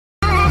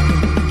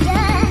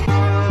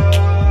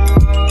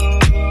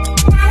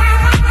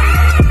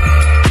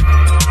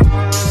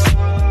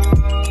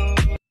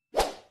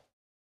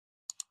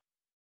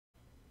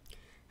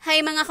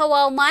Okay mga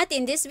kawawmat,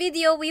 in this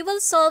video, we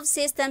will solve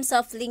systems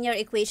of linear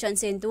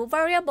equations in two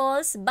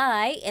variables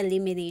by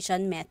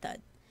elimination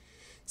method.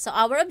 So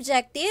our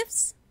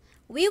objectives,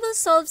 we will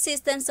solve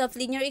systems of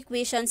linear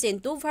equations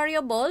in two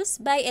variables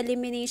by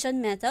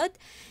elimination method,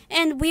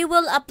 and we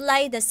will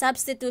apply the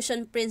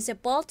substitution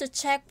principle to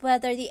check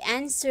whether the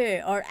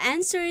answer or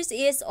answers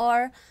is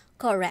or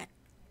correct.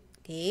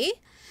 Okay?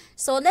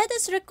 So let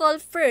us recall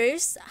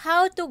first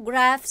how to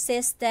graph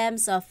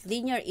systems of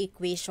linear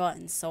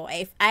equations. So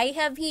if I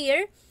have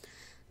here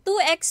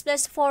 2x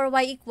plus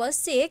 4y equals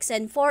 6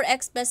 and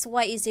 4x plus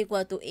y is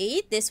equal to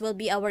 8, this will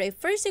be our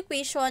first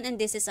equation and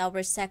this is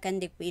our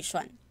second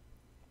equation.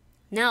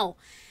 Now,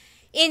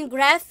 in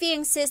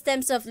graphing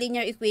systems of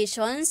linear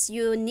equations,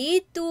 you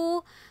need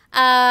to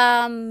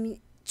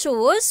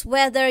choose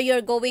whether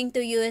you're going to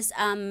use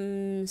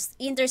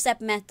intercept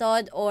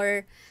method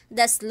or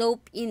the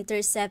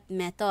slope-intercept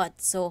method.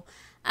 So,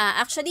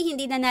 actually,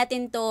 hindi na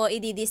natin to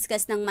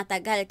i-discuss ng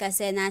matagal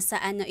kasi nasa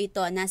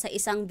nasa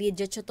isang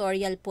video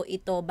tutorial po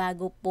ito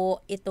bago po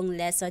itong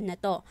lesson na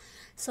to.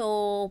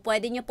 So,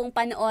 pwede nyo pong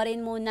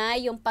panoorin muna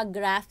yung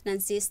pag-graph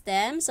ng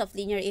systems of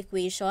linear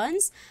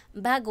equations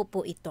bago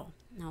po ito.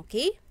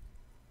 Okay?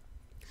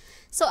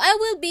 So, I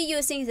will be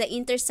using the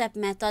intercept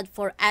method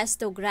for us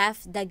to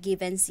graph the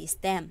given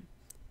system.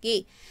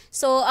 Okay.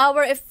 So,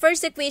 our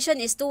first equation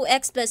is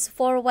 2x plus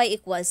 4y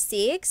equals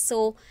 6.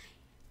 So,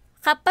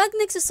 kapag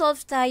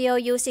nagsosolve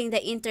tayo using the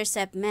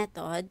intercept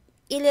method,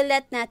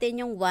 ililet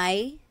natin yung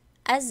y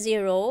as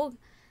 0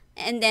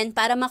 and then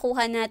para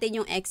makuha natin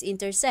yung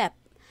x-intercept.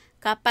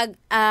 Kapag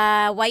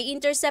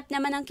y-intercept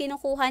naman ang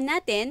kinukuha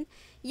natin,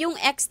 yung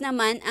x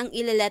naman ang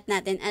ililet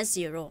natin as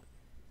 0.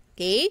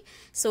 Okay?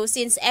 So,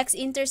 since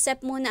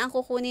x-intercept muna ang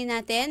kukunin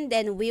natin,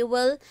 then we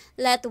will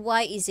let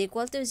y is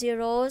equal to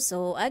 0.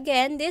 So,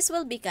 again, this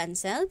will be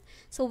cancelled.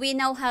 So, we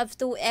now have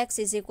 2x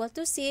is equal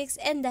to 6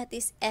 and that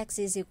is x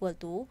is equal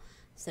to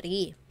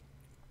 3.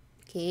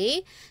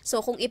 Okay?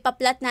 So, kung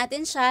ipa-plot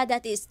natin siya,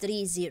 that is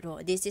 3,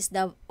 0. This is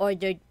the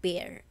ordered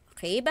pair.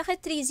 Okay?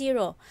 Bakit 3,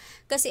 0?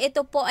 Kasi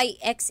ito po ay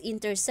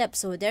x-intercept.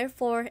 So,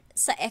 therefore,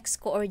 sa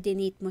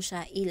x-coordinate mo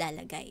siya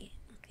ilalagay.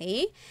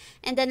 Okay?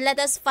 And then,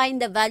 let us find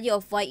the value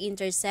of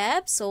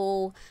y-intercept.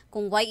 So,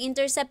 kung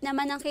y-intercept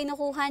naman ang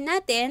kinukuha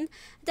natin,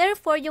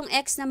 therefore, yung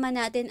x naman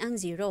natin ang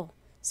 0.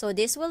 So,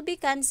 this will be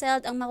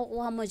cancelled. Ang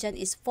makukuha mo dyan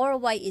is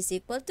 4y is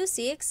equal to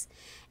 6.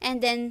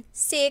 And then,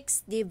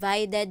 6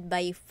 divided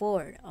by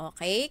 4.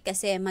 Okay?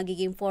 Kasi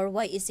magiging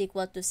 4y is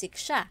equal to 6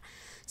 siya.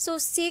 So,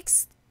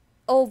 6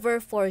 over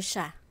 4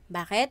 siya.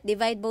 Bakit?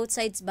 Divide both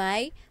sides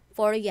by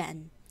 4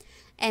 yan.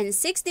 And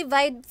 6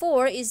 divide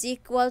 4 is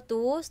equal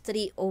to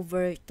 3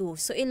 over 2.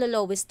 So,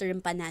 ilo-lowest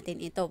term pa natin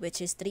ito, which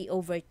is 3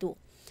 over 2.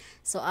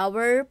 So,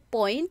 our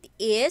point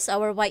is,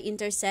 our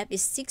y-intercept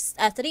is 3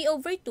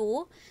 over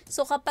 2.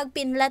 So, kapag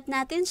pinlat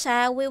natin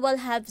siya, we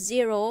will have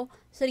 0,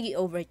 3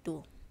 over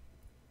 2.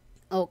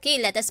 Okay,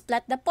 let us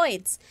plot the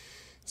points.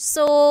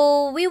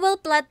 So, we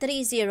will plot 3,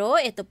 0.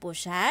 Ito po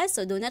siya.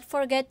 So, do not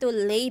forget to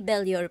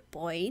label your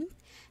point.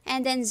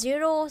 And then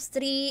 0,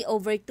 3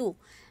 over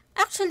 2.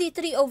 Actually,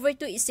 3 over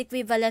 2 is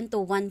equivalent to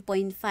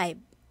 1.5.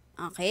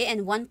 Okay?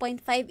 And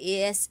 1.5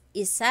 is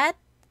isa't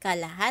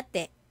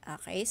kalahati.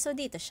 Okay? So,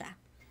 dito siya.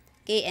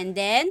 Okay? And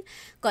then,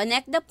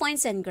 connect the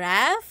points and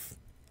graph.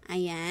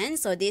 Ayan.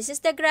 So, this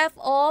is the graph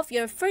of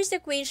your first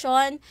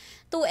equation.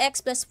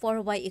 2x plus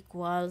 4y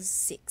equals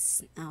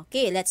 6.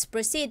 Okay. Let's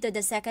proceed to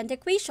the second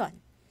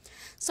equation.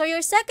 So,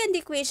 your second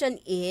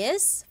equation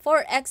is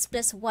 4x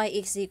plus y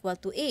is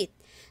equal to 8.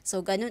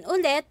 So, ganun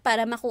ulit,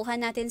 para makuha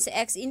natin sa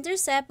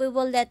x-intercept, we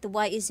will let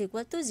y is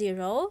equal to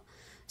 0.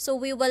 So,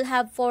 we will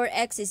have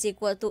 4x is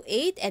equal to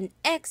 8 and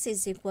x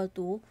is equal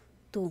to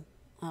 2.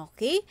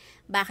 Okay?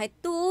 Bakit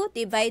 2?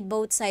 Divide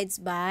both sides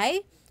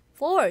by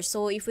 4.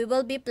 So, if we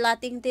will be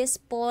plotting this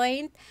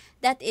point,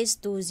 that is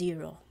 2,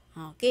 0.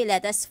 Okay,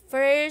 let us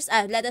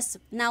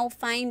now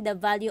find the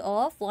value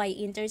of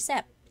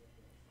y-intercept.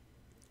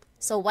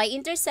 So,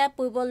 y-intercept,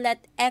 we will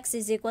let x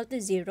is equal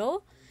to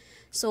 0.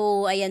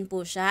 So, ayan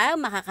po siya.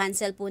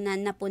 Makakancel po na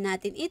po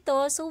natin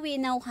ito. So, we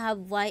now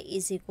have y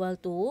is equal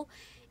to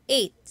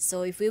 8.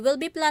 So, if we will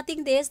be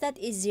plotting this, that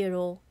is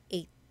 0,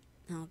 8.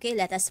 Okay,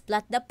 let us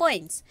plot the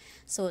points.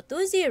 So,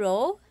 2,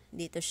 0.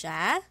 Dito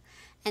siya.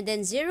 And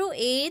then, 0,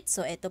 8.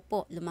 So, ito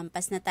po.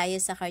 Lumampas na tayo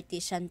sa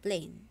Cartesian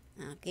plane.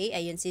 Okay,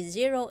 ayun si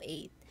 0,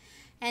 8.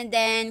 And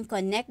then,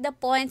 connect the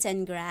points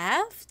and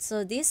graph.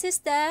 So, this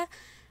is the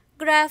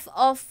graph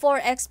of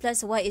 4x plus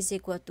y is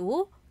equal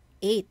to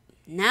 8.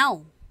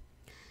 Now,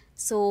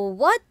 so,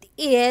 what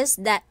is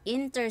the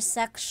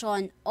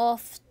intersection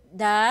of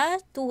the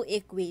two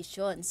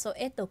equations? So,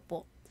 ito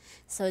po.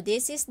 So,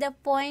 this is the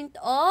point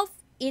of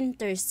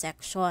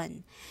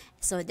intersection.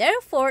 So,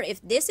 therefore,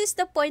 if this is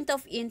the point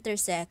of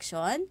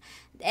intersection,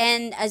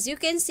 and as you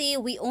can see,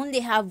 we only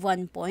have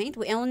one point.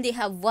 We only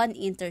have one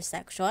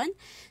intersection.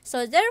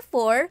 So,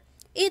 therefore,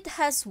 it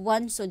has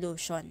one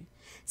solution.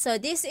 So,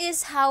 this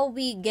is how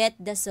we get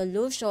the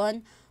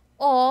solution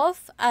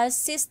of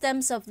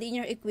systems of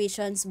linear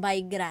equations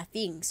by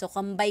graphing. So,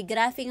 kung by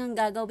graphing ang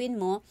gagawin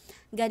mo,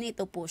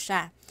 ganito po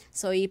siya.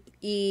 So,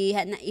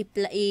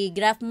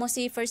 i-graph mo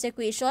si first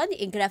equation,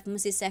 i-graph mo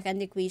si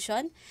second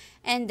equation,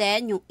 and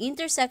then yung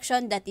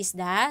intersection, that is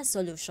the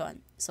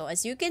solution. So,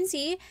 as you can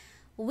see,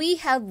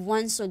 we have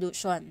one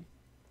solution.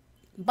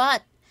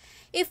 But,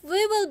 if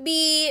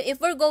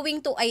we're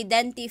going to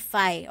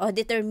identify or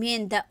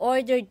determine the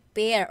ordered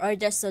pair or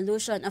the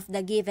solution of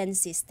the given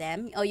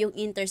system o yung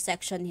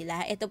intersection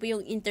nila, ito po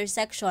yung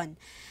intersection.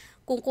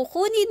 Kung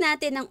kukunin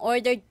natin ang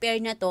ordered pair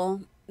na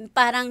to,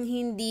 parang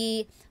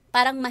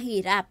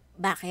mahirap.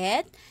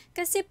 Bakit?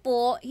 Kasi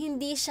po,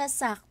 hindi siya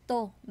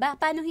sakto.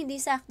 Paano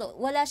hindi sakto?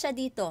 Wala siya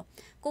dito.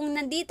 Kung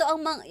nandito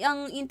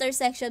ang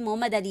intersection mo,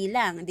 madali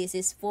lang. This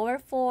is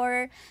 4,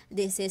 4.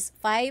 This is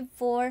 5,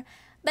 4.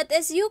 But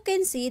as you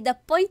can see, the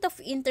point of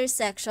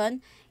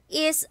intersection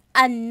is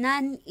a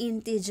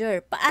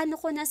non-integer. Paano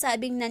ko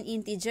nasabing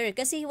non-integer?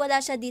 Kasi wala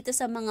siya dito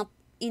sa mga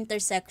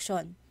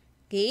intersection.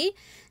 Okay?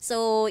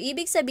 So,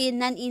 ibig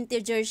sabihin,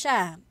 non-integer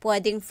siya.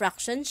 Pwedeng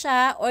fraction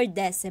siya or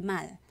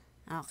decimal.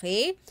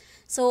 Okay?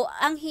 So,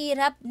 ang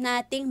hirap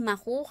nating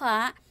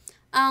makuha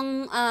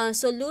ang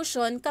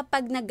solution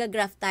kapag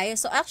nag-graph tayo.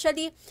 So,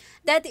 actually,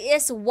 that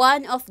is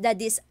one of the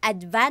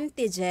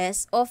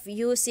disadvantages of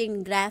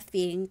using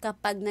graphing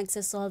kapag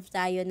nagsasolve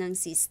tayo ng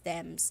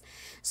systems.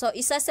 So,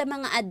 isa sa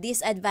mga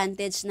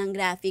disadvantage ng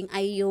graphing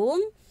ay yung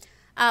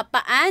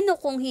paano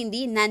kung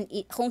hindi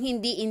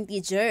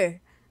integer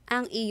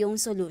ang iyong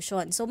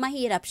solution. So,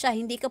 mahirap siya.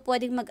 Hindi ka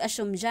pwedeng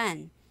mag-assume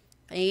dyan.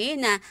 Okay,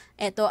 na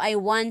ito ay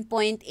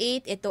 1.8,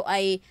 ito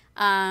ay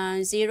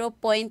 0.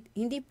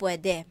 Hindi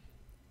pwede.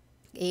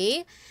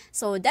 Okay?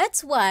 So,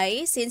 that's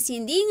why, since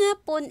hindi nga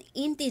po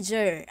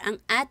integer ang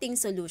ating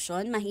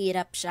solution,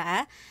 mahirap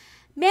siya,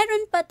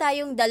 meron pa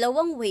tayong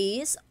dalawang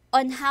ways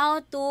on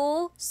how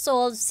to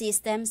solve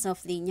systems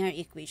of linear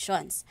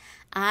equations.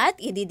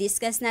 At,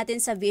 i-discuss natin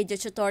sa video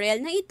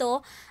tutorial na ito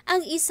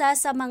ang isa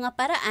sa mga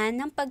paraan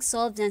ng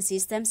pag-solve ng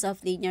systems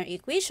of linear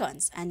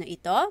equations. Ano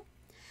ito?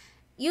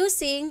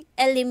 Using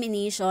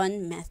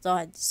elimination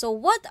method. So,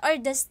 what are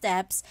the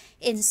steps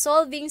in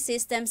solving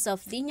systems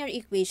of linear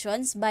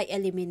equations by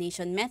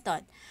elimination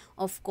method?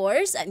 Of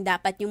course, ang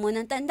dapat nyo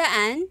munang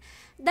tandaan,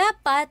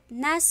 dapat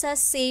nasa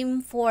same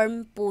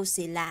form po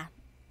sila.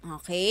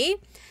 Okay?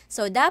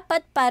 So,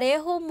 dapat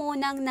pareho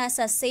munang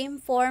nasa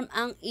same form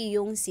ang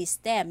iyong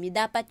system.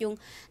 Dapat yung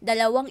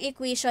dalawang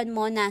equation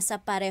mo nasa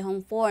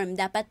parehong form.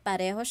 Dapat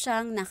pareho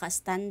siyang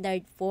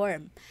naka-standard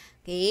form.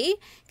 Okay?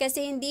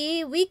 Kasi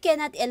we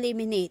cannot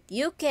eliminate.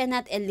 You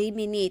cannot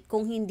eliminate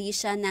kung hindi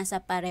siya nasa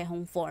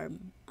parehong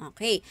form.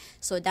 Okay?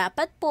 So,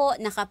 dapat po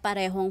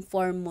nakaparehong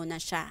form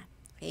muna siya.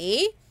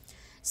 Okay?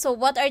 So,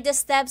 what are the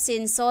steps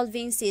in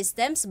solving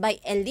systems by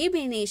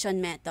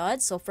elimination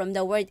method? So, from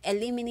the word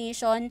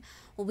elimination,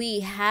 we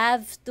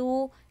have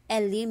to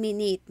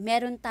eliminate.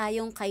 Meron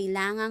tayong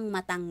kailangang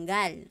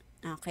matanggal.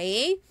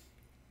 Okay?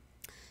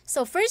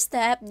 So, first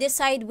step,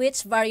 decide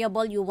which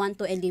variable you want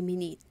to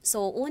eliminate.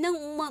 So, unang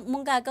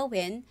mong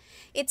gagawin,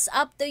 it's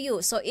up to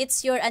you. So,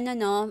 it's your,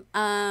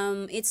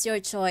 it's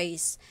your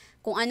choice.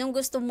 Kung anong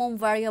gusto mong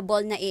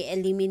variable na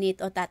i-eliminate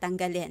o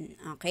tatanggalin.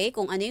 Okay?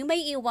 Kung ano yung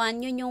may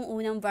iwan, yun yung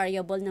unang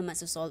variable na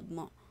masosolve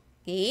mo.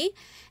 Okay?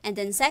 And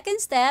then,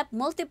 second step,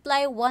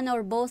 multiply one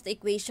or both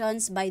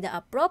equations by the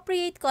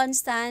appropriate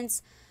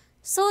constants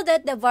so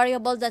that the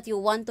variable that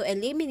you want to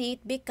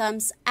eliminate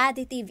becomes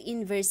additive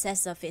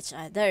inverses of each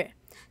other.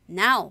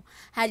 Now,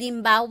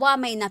 halimbawa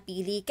may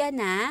napili ka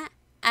na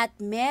at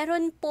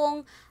meron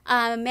po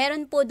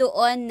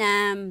doon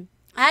na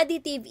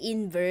additive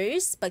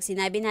inverse. Pag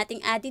sinabi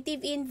nating additive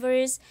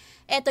inverse,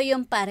 ito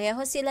yung pareho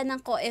sila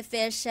ng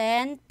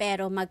coefficient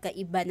pero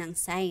magkaiba ng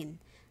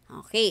sign.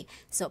 Okay,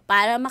 so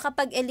para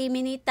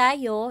makapag-eliminate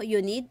tayo,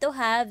 you need to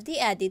have the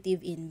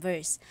additive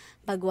inverse.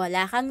 Pag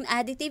wala kang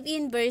additive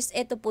inverse,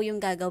 ito po yung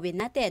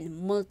gagawin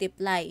natin.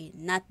 Multiply,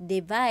 not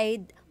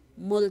divide,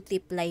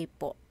 multiply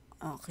po.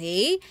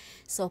 Okay?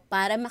 So,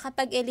 para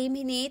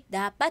makapag-eliminate,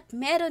 dapat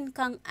meron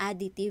kang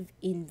additive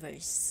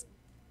inverse.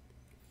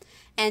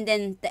 And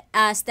then,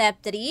 step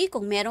 3,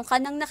 kung meron ka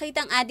nang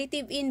nakitang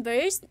additive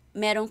inverse,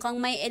 meron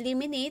kang may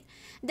eliminate,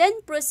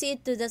 then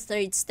proceed to the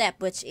third step,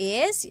 which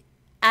is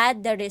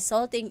add the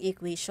resulting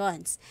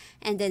equations.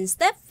 And then,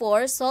 step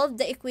 4,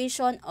 solve the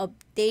equation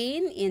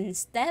obtained in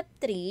step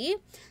 3.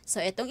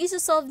 So, itong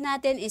isosolve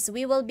natin is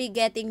we will be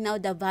getting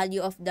now the value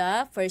of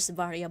the first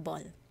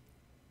variable.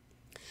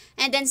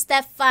 And then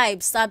step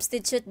 5,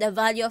 substitute the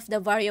value of the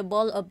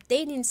variable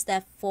obtained in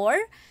step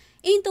 4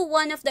 into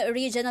one of the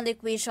original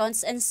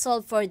equations and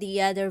solve for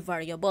the other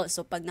variable.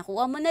 So, pag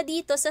nakuha mo na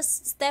dito sa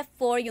step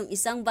 4, yung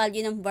isang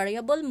value ng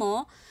variable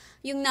mo,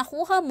 yung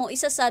nakuha mo,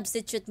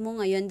 isa-substitute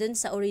mo ngayon dun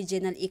sa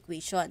original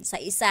equation.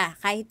 Sa isa,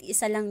 kahit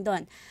isa lang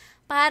dun.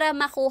 Para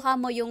makuha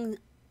mo yung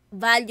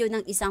value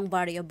ng isang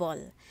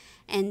variable.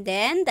 And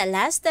then, the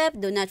last step,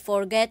 do not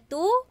forget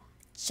to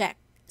check.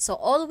 So,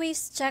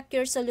 always check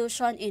your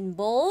solution in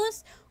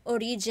both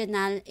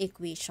original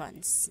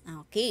equations.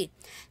 Okay.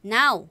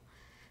 Now,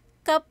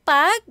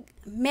 Kapag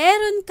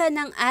meron ka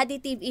ng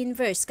additive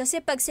inverse,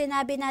 kasi pag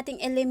sinabi nating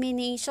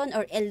elimination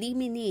or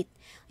eliminate,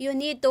 you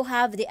need to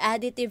have the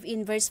additive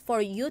inverse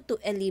for you to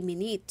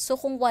eliminate. So,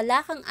 kung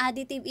wala kang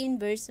additive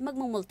inverse,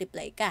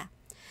 magmumultiply ka.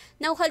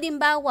 Now,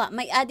 halimbawa,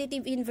 may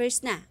additive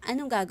inverse na.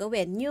 Anong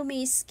gagawin? You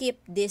may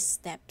skip these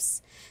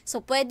steps.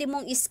 So, pwede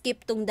mong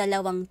skip tong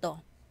dalawang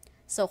to.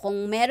 So,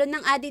 kung meron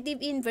ng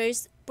additive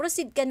inverse,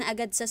 proceed ka na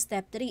agad sa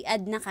step 3,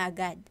 add na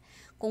kagad.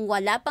 Kung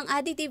wala pang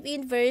additive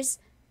inverse,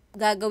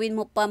 gagawin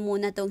mo pa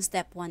muna tong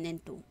step 1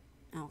 and 2.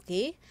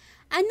 Okay?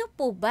 Ano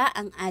po ba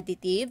ang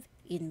additive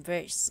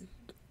inverse?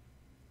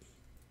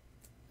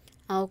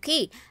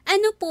 Okay.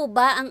 Ano po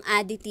ba ang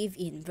additive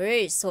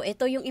inverse? So,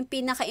 ito yung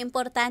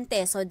pinaka-importante.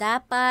 So,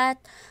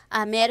 dapat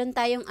meron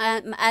tayong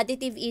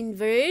additive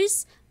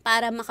inverse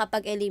para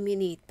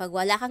makapag-eliminate. Pag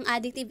wala kang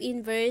additive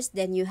inverse,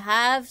 then you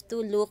have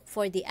to look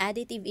for the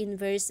additive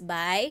inverse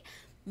by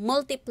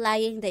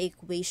multiplying the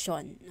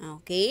equation.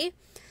 Okay?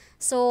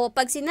 So,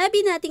 pag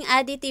sinabi nating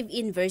additive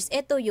inverse,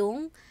 ito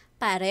yung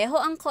pareho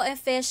ang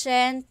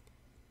coefficient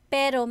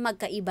pero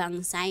magkaiba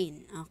ang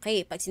sign.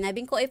 Okay? Pag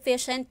sinabing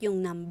coefficient, yung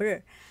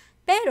number.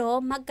 Pero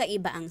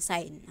magkaiba ang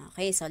sign.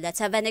 Okay, so let's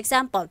have an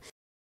example.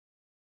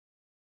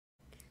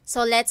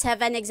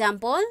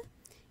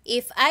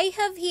 If I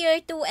have here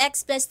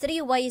 2x plus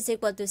 3y is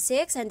equal to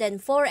 6 and then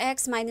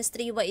 4x minus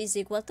 3y is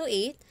equal to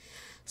 8.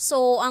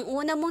 So, ang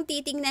una mong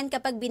titingnan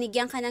kapag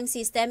binigyan ka ng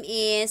system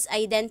is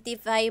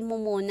identify mo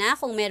muna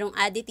kung merong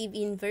additive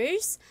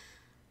inverse.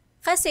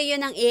 Kasi yun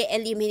ang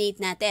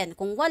i-eliminate natin.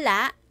 Kung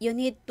wala, you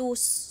need to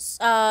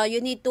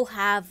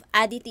have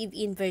additive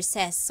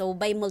inverses. So,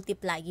 by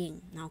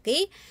multiplying.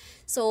 Okay?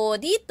 So,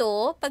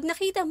 dito, pag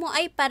nakita mo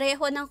ay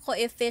pareho ng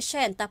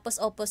coefficient tapos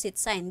opposite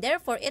sign.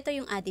 Therefore, ito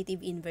yung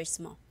additive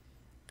inverse mo.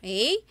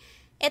 Okay?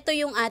 Ito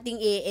yung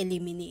ating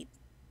i-eliminate.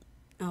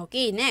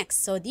 Okay,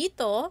 next. So,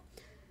 dito,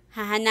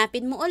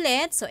 hahanapin mo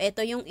ulit. So,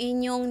 ito yung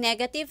inyong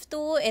negative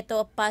 2,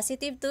 ito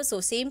positive 2. So,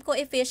 same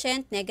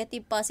coefficient,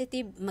 negative,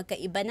 positive,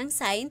 magkaiba ng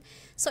sign.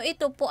 So,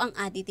 ito po ang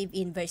additive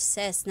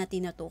inverses na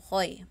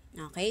tinutukoy.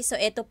 Okay? So,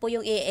 ito po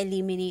yung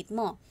i-eliminate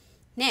mo.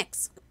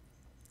 Next.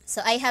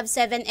 So, I have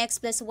 7x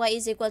plus y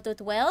is equal to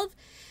 12.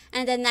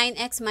 And then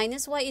 9x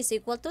minus y is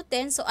equal to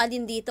 10. So,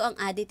 alin dito ang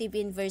additive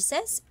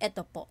inverses?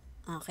 Ito po.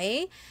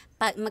 Okay?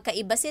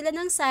 Magkaiba sila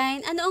ng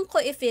sign. Ano ang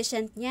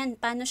coefficient niyan?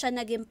 Paano siya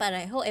naging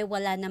pareho?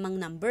 Wala namang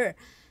number.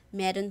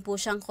 Meron po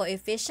siyang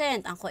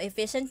coefficient. Ang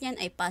coefficient niyan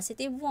ay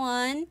positive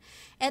 1.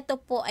 Ito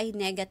po ay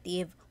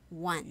negative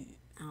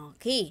 1.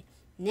 Okay.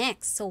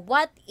 Next. So,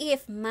 what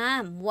if,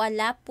 ma'am,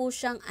 wala po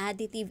siyang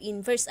additive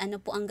inverse?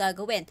 Ano po ang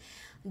gagawin?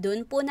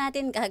 Doon po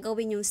natin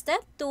gagawin yung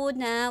step 2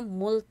 na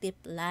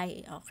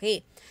multiply.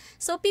 Okay.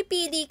 So,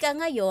 pipili ka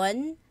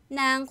ngayon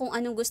ng kung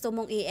anong gusto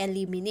mong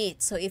i-eliminate.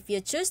 So, if you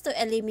choose to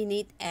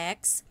eliminate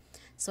x,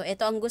 so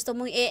ito ang gusto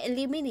mong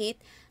i-eliminate,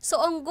 so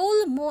ang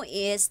goal mo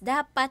is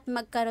dapat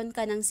magkaroon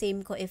ka ng same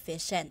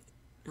coefficient.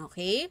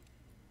 Okay?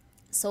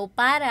 So,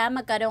 para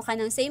magkaroon ka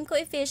ng same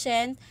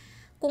coefficient,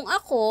 kung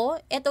ako,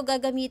 ito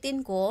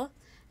gagamitin ko,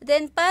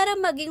 then para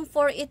maging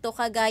 4 ito,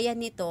 kagaya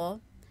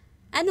nito,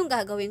 anong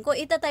gagawin ko?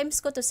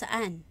 Ita-times ko to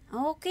saan?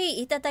 Okay,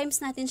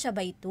 ita-times natin siya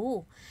by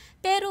 2.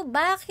 Pero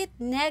bakit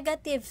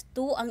negative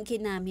 2 ang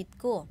ginamit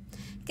ko?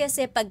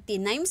 Kasi pag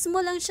tinimes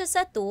mo lang siya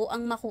sa 2,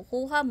 ang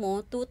makukuha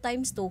mo 2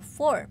 times 2,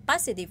 4.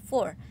 Positive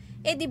 4.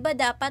 Di ba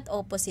dapat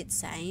opposite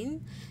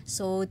sign?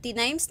 So,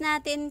 tinimes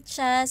natin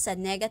siya sa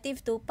negative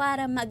 2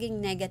 para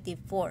maging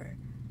negative 4.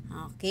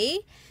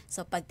 Okay?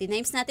 So, pag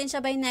tinimes natin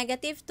siya by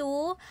negative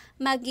 2,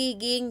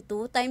 magiging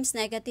 2 times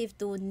negative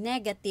 2,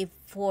 negative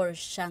 4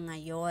 siya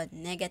ngayon.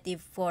 Negative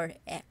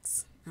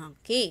 4x.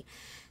 Okay.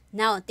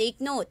 Now, take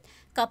note.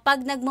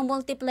 Kapag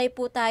nagmumultiply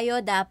po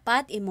tayo,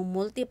 dapat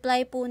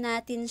imumultiply po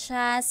natin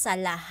siya sa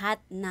lahat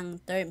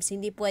ng terms.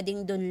 Hindi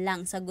pwedeng dun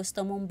lang sa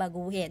gusto mong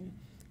baguhin.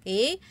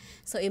 Okay?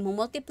 So,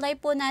 imumultiply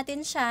po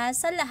natin siya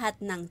sa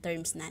lahat ng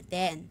terms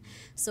natin.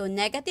 So,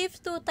 negative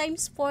 2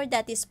 times 4,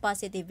 that is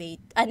positive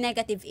 8,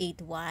 negative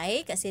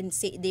 8y, kasi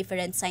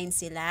different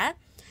signs sila.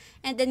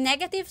 And then,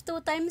 negative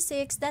 2 times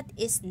 6, that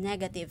is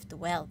negative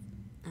 12.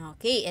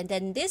 Okay, and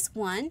then this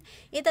one,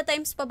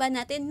 ita-times pa ba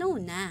natin? No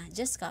na,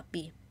 just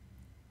copy.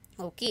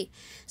 Okay,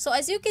 so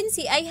as you can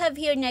see, I have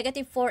here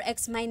negative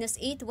 4x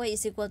minus 8y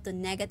is equal to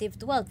negative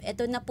 12.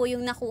 Ito na po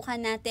yung nakuha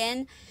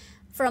natin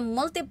from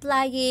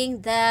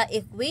multiplying the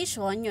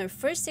equation, your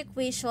first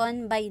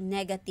equation, by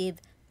negative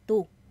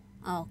 2.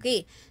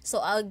 Okay,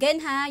 so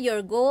again ha,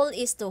 your goal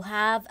is to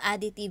have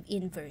additive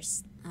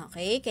inverse.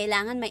 Okay,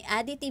 kailangan may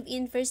additive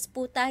inverse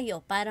po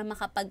tayo para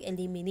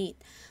makapag-eliminate.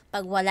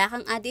 Pag wala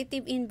kang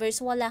additive inverse,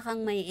 wala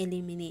kang may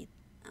eliminate.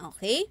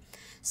 Okay,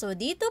 so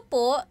dito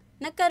po,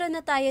 nagkaroon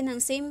na tayo ng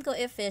same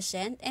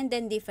coefficient and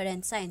then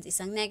different signs.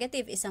 Isang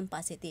negative, isang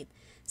positive.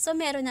 So,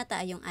 meron na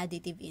tayong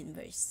additive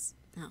inverse.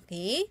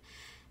 Okay?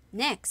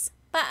 Next,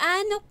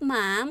 paano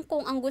ma'am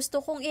kung ang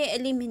gusto kong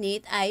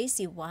i-eliminate ay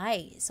si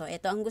y? So,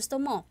 ito ang gusto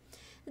mo.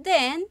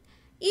 Then,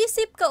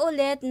 isip ka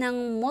ulit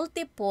ng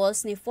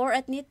multiples ni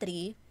 4 at ni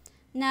 3.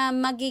 na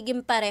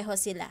magiging pareho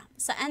sila.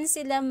 Saan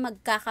sila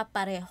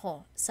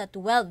magkakapareho? Sa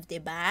 12, 'di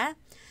ba?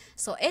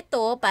 So,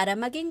 ito, para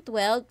maging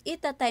 12,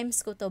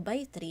 ita-times ko to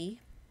by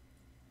 3.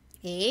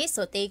 Okay,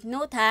 so take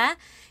note ha,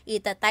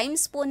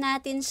 ita-times po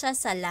natin siya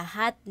sa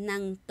lahat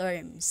ng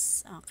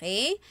terms.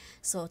 Okay,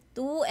 so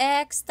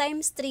 2x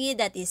times 3,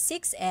 that is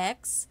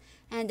 6x,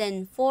 and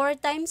then 4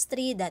 times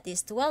 3, that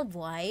is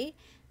 12y,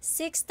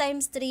 6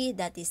 times 3,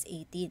 that is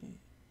 18.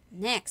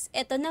 Next,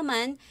 ito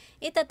naman,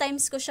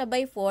 ita-times ko siya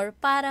by 4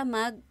 para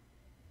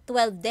mag-12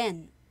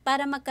 din,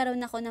 para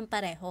magkaroon ako ng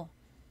pareho.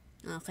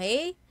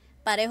 Okay,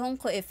 parehong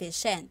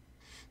coefficient.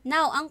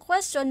 Now, ang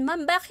question,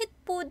 ma'am, bakit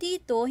po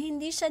dito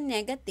hindi siya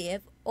negative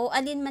o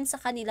alin man sa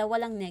kanila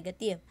walang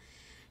negative?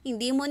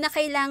 Hindi mo na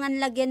kailangan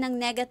lagyan ng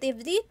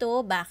negative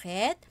dito.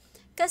 Bakit?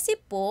 Kasi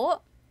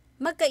po,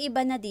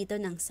 magkaiba na dito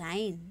ng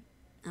sign.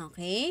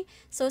 Okay?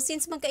 So,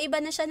 since magkaiba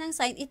na siya ng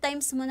sign,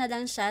 i-times mo na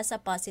lang siya sa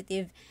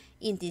positive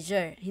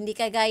integer. Hindi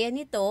kagaya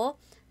nito,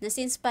 na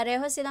since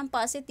pareho silang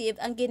positive,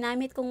 ang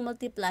ginamit kong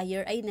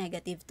multiplier ay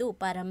negative 2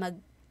 para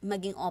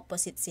maging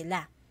opposite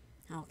sila.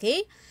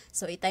 Okay?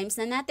 So, i-times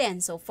na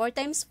natin. So, 4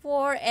 times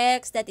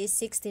 4x, that is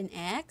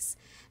 16x.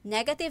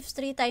 Negative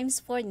 3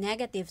 times 4,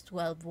 negative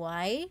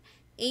 12y.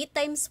 8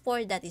 times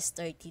 4, that is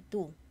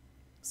 32.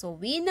 So,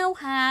 we now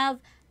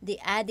have the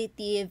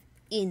additive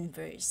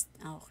inverse.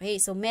 Okay?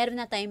 So,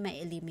 meron na tayong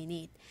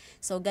ma-eliminate.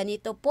 So,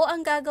 ganito po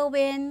ang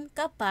gagawin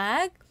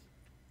kapag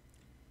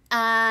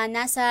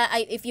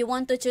if you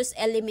want to choose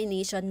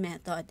elimination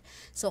method.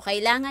 So,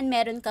 kailangan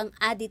meron kang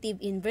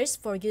additive inverse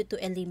for you to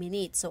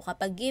eliminate. So,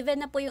 kapag given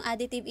na po yung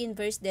additive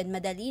inverse, then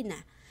madali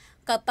na.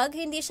 Kapag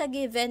hindi siya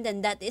given,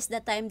 then that is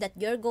the time that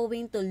you're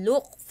going to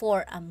look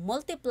for a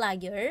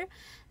multiplier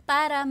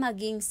para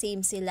maging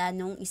same sila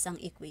nung isang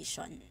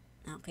equation.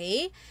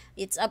 Okay?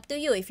 It's up to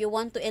you if you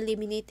want to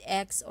eliminate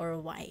x or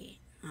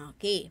y.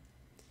 Okay.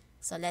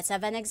 So, let's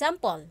have an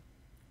example.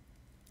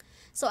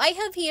 So, I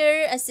have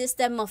here a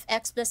system of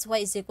x plus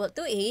y is equal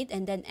to 8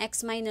 and then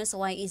x minus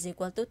y is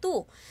equal to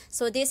 2.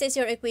 So, this is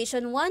your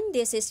equation 1,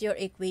 this is your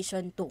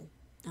equation 2.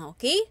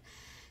 Okay?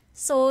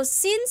 So,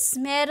 since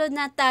meron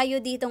na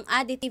tayo ditong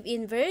additive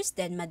inverse,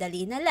 then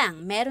madali na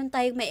lang. Meron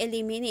tayong may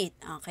eliminate.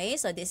 Okay?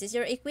 So, this is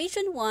your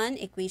equation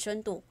 1,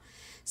 equation 2.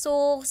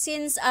 So,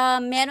 since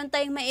meron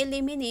tayong may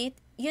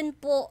eliminate, yun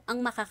po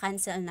ang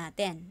makakancel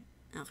natin.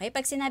 Okay?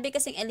 Pag sinabi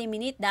kasing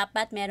eliminate,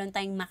 dapat meron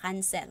tayong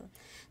makancel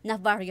na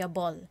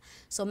variable.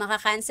 So,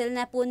 makakancel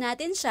na po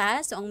natin siya.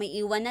 So, ang may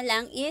iwan na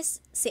lang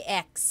is si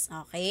x.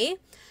 Okay?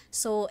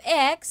 So,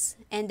 x,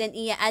 and then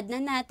i-add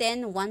na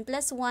natin 1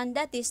 plus 1,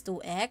 that is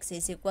 2x,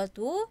 is equal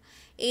to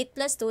 8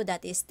 plus 2,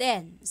 that is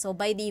 10. So,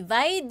 by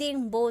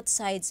dividing both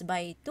sides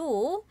by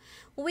 2,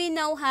 we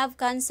now have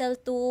cancel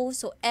 2.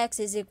 So, x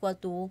is equal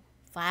to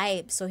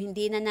 5. So,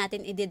 hindi na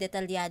natin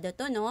idedetalyado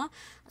to, no?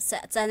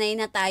 Sanay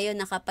na tayo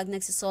na kapag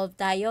nagsisolve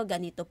tayo,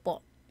 ganito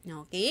po.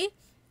 Okay?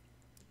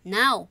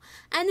 Now,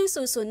 anong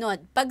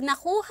susunod? Pag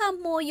nakuha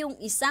mo yung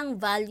isang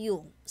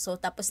value, so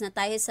tapos na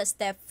tayo sa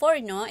step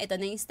 4, no? Ito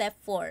na yung step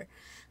 4.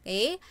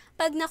 Okay?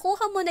 Pag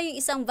nakuha mo na yung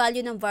isang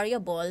value ng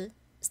variable,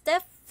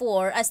 step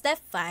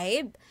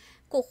 5,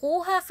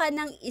 kukuha ka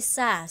ng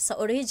isa sa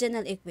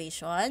original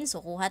equation.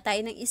 So, kuha tayo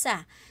ng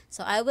isa.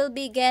 So, I will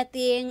be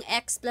getting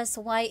x plus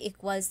y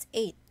equals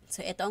 8.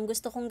 So, ito ang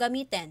gusto kong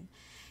gamitin.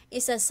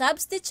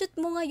 Isa-substitute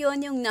mo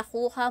ngayon yung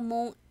nakuha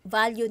mong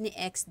value ni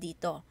x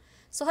dito.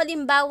 So,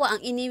 halimbawa,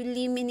 ang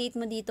in-eliminate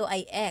mo dito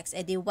ay x.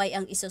 E di y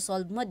ang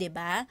isosolve mo, di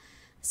ba?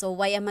 So,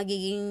 y ang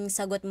magiging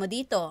sagot mo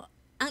dito.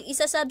 Ang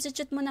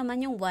isa-substitute mo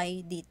naman yung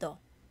y dito.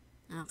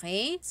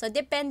 Okay? So,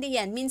 depende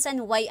yan.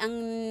 Minsan, y ang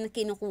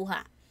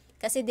kinukuha.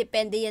 Kasi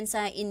depende yan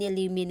sa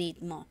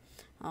in-eliminate mo.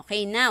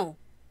 Okay, now.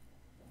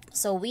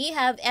 So, we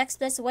have x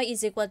plus y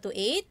is equal to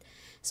 8.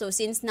 So,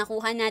 since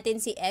nakuha natin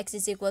si x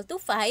is equal to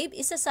 5,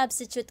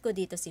 isa-substitute ko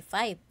dito si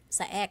 5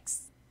 sa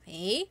x.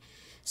 Okay?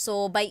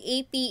 So, by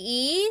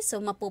APE, so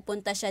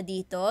mapupunta siya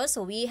dito.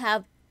 So, we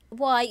have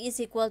y is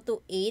equal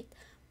to 8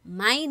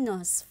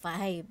 minus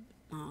 5.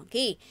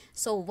 Okay.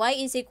 So,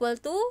 y is equal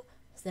to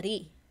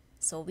 3.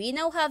 So, we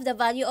now have the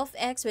value of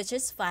x, which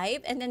is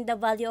 5, and then the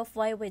value of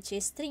y, which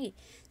is 3.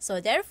 So,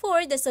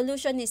 therefore, the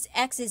solution is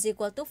x is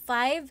equal to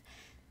 5,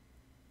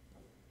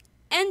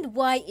 and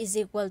y is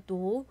equal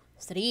to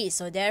 3.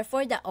 So,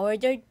 therefore, the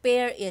ordered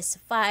pair is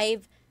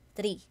 5,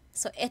 3.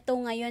 So, ito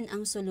ngayon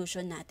ang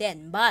solution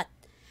natin. But,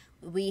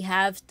 we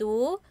have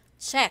to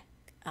check.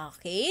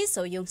 Okay?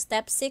 So, yung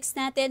step 6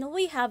 natin,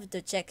 we have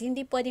to check.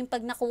 Hindi pwedeng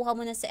pag nakuha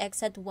mo na sa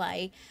x at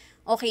y,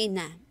 okay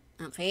na.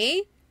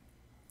 Okay?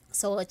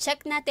 So,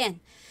 check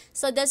natin.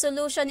 So, the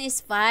solution is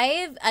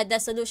 5.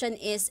 The solution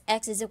is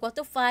x is equal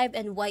to 5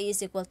 and y is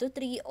equal to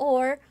 3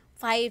 or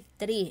 5,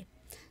 3.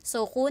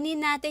 So,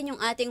 kunin natin yung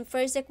ating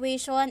first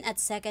equation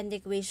at second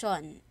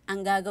equation.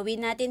 Ang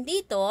gagawin natin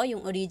dito,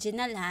 yung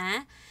original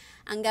ha,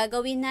 ang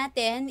gagawin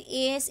natin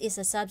is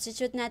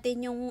isa-substitute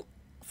natin yung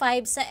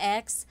 5 sa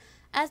x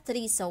at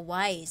 3 sa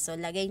y. So,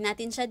 lagay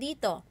natin siya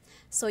dito.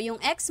 So, yung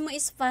x mo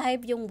is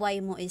 5, yung y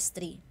mo is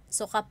 3.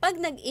 So, kapag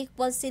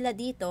nag-equal sila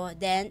dito,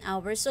 then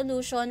our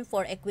solution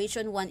for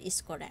equation 1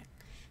 is correct.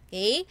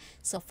 Okay?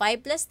 So,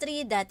 5 plus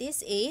 3, that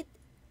is 8,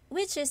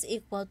 which is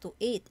equal to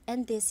 8.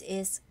 And this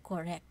is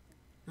correct.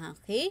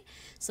 Okay?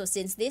 So,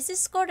 since this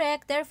is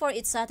correct, therefore,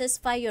 it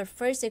satisfies your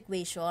first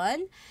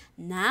equation.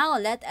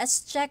 Now, let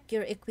us check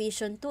your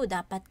equation 2.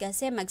 Dapat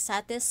kasi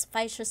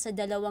mag-satisfy siya sa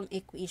dalawang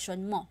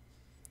equation mo.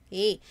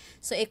 Okay?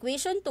 So,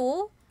 equation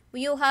 2,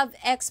 you have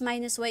x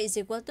minus y is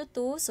equal to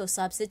 2. So,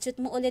 substitute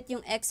mo ulit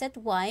yung x at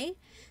y.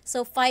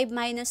 So, 5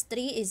 minus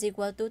 3 is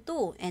equal to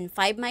 2. And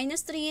 5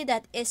 minus 3,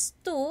 that is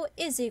 2,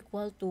 is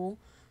equal to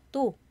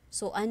 2.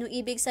 So, ano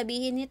ibig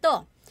sabihin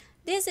nito?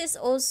 This is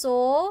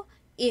also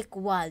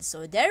equal.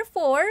 So,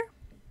 therefore,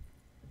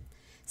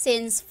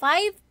 since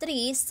 5,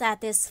 3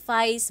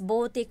 satisfies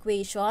both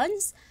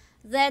equations,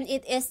 then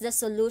it is the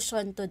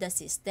solution to the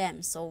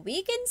system. So,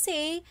 we can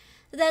say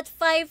that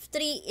 5,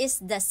 3 is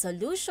the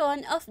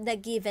solution of the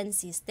given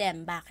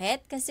system.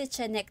 Bakit? Kasi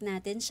chinek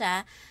natin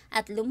siya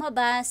at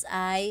lumabas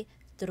ay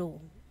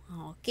true.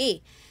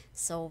 Okay.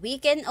 So,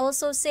 we can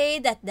also say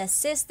that the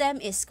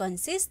system is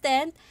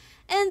consistent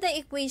and the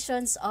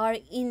equations are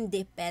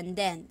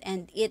independent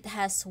and it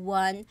has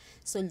one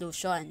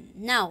solution.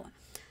 Now,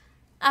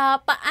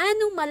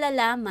 paano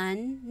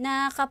malalaman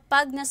na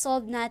kapag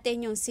na-solve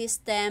natin yung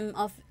system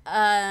of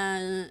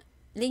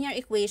linear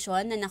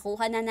equation na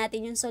nakuha na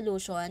natin yung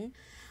solution,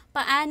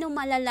 paano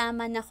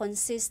malalaman na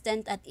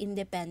consistent at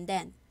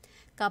independent?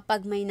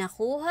 Kapag may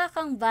nakuha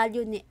kang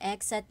value ni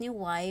x at ni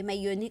y, may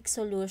unique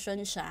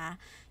solution siya,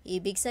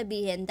 ibig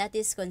sabihin that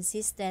is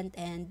consistent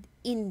and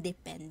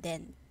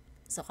independent.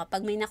 So,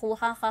 kapag may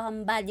nakuha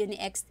kang value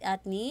ni x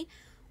at ni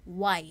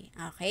y.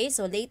 Okay?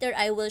 So, later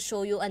I will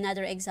show you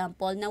another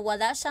example na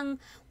wala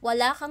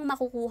kang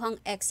makukuhang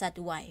x at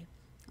y.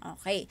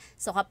 Okay?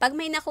 So, kapag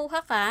may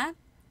nakuha ka,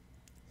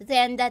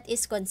 then that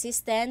is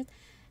consistent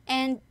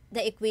and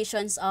the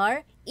equations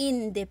are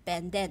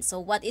independent.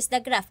 So, what is the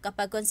graph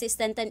kapag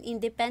consistent and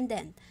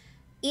independent?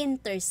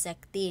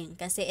 Intersecting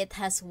kasi it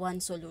has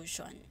one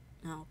solution.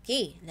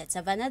 Okay, let's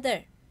have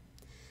another.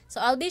 So,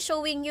 I'll be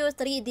showing you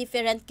 3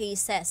 different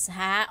cases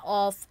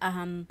of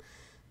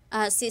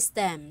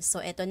systems. So,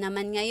 ito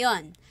naman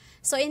ngayon.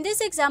 So, in this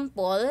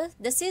example,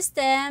 the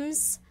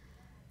systems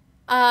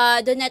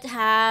do not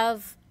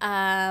have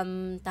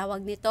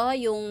tawag nito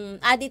yung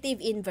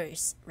additive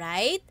inverse,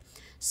 right?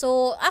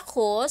 So,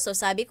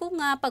 sabi ko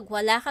nga, pag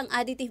wala kang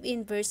additive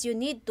inverse, you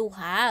need to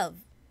have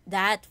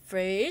that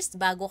first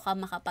bago ka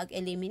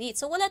makapag-eliminate.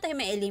 So, wala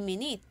tayong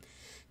ma-eliminate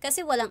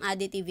kasi walang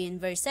additive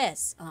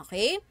inverses.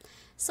 Okay?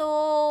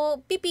 So,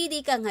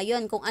 pipili ka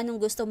ngayon kung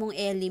anong gusto mong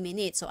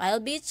eliminate. So,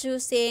 I'll be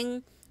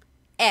choosing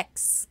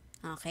x.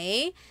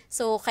 Okay?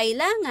 So,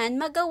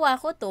 kailangan magawa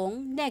ko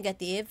tong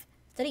negative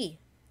 3.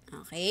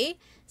 Okay?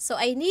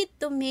 So, I need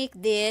to make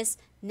this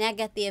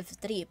negative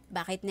 3.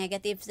 Bakit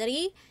negative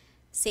 3?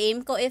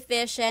 Same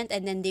coefficient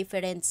and then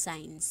different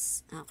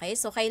signs. Okay?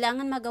 So,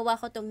 kailangan magawa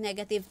ko tong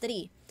negative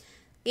 3.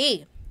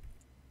 Okay.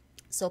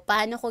 So,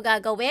 paano ko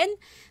gagawin?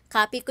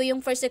 Copy ko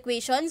yung first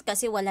equation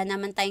kasi wala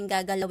naman tayong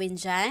gagalawin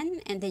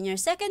dyan. And then your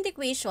second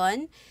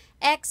equation,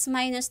 x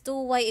minus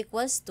 2y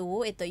equals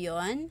 2. Ito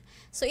yon.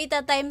 So,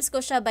 ita-times ko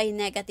siya by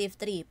negative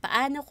 3.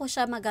 Paano ko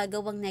siya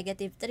magagawang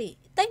negative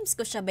 3? Times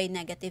ko siya by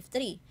negative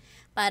 3.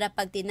 Para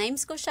pag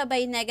tinimes ko siya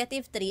by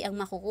negative 3, ang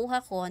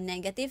makukuha ko,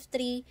 negative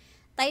 3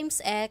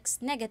 times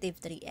x, negative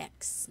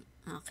 3x.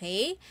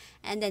 Okay?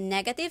 And then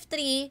negative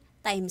 3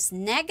 times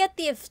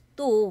negative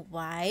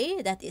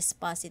 2y, that is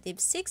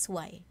positive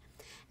 6y.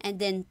 And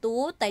then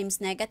 2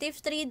 times negative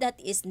 3, that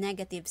is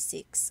negative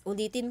 6.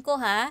 Ulitin ko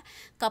ha,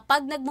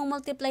 kapag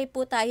nagmumultiply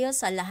po tayo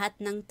sa lahat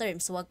ng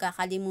terms, huwag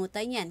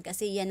kakalimutan yan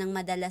kasi yan ang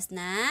madalas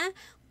na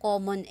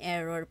common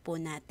error po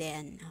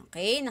natin.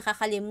 Okay?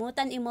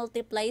 Nakakalimutan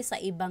i-multiply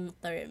sa ibang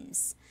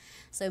terms.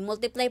 So,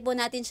 i-multiply po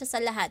natin siya sa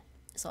lahat.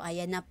 So,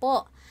 ayan na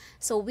po.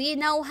 So, we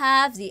now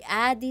have the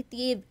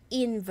additive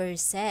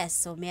inverses.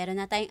 So, meron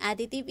na tayong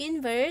additive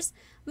inverse,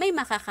 may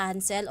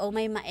makakancel o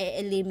may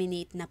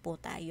ma-eliminate na po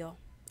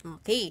tayo.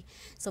 Okay.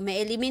 So, may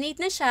eliminate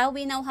na siya.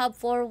 We now have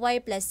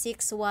 4y plus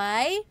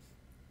 6y.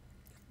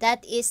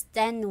 That is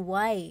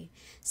 10y.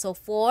 So,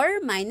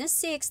 4 minus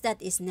 6, that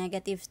is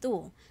negative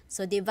 2.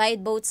 So,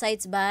 divide both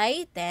sides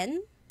by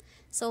 10.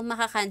 So,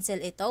 makakancel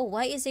ito.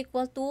 Y is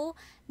equal to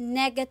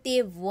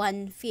negative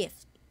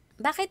 1/5.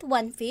 Bakit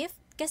 1/5?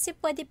 Kasi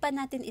pwede pa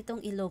natin itong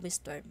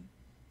i-lowest term.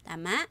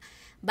 Tama?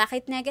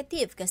 Bakit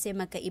negative? Kasi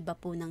magkaiba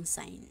po ng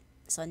sign.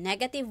 So,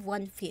 negative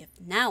 1/5.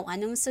 Now,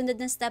 anong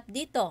sunod na step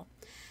dito?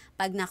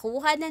 Pag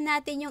nakuha na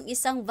natin yung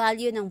isang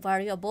value ng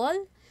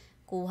variable,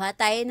 kuha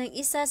tayo ng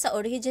isa sa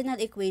original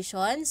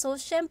equation. So,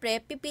 syempre,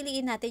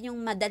 pipiliin natin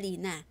yung madali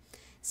na.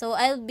 So,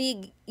 I'll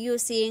be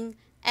using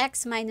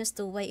x minus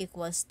 2y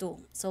equals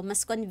 2. So,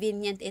 mas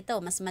convenient ito,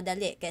 mas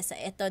madali kaysa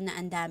ito na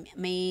andami,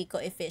 may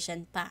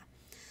coefficient pa.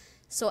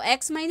 So,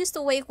 x minus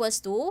 2y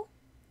equals 2.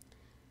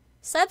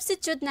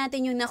 Substitute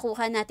natin yung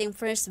nakuha nating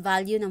first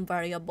value ng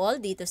variable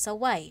dito sa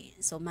y.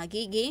 So,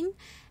 magiging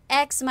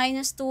x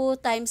minus 2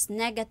 times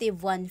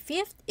negative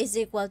 1/5 is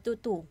equal to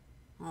 2.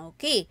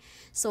 Okay.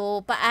 So,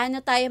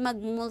 paano tayo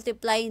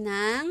mag-multiply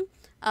ng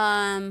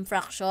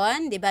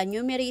fraction? Diba?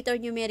 Numerator,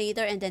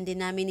 numerator, and then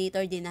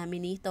denominator,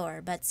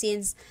 denominator. But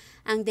since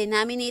ang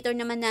denominator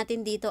naman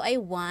natin dito ay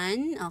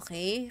 1,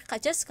 okay,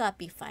 just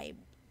copy 5.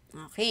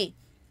 Okay.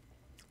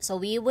 So,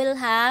 we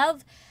will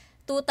have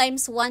 2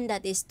 times 1,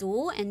 that is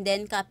 2, and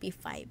then copy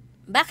 5.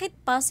 Bakit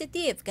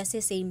positive?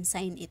 Kasi same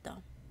sign ito.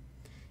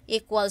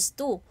 Equals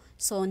 2.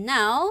 So,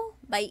 now,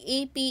 by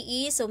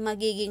APE, so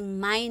magiging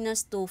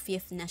minus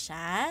 2/5 na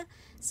siya.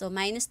 So,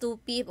 minus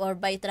 2/5 or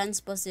by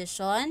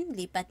transposition,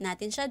 lipat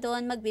natin siya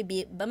doon,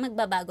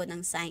 magbabago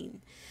ng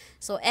sign.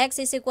 So,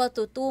 x is equal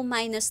to 2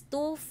 minus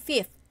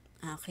 2/5.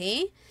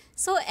 Okay?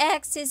 So,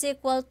 x is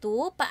equal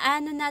to,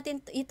 paano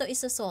natin ito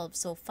isosolve?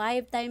 So,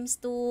 5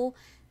 times 2,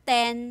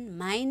 10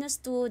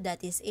 minus 2, that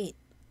is 8.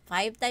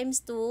 5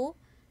 times 2,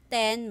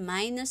 10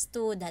 minus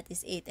 2, that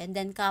is 8. And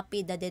then,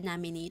 copy the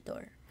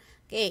denominator.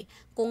 Okay,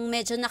 kung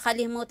medyo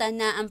nakalimutan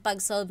na ang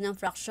pag-solve ng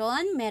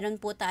fraction, meron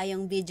po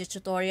tayong video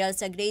tutorial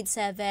sa grade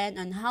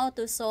 7 on how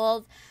to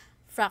solve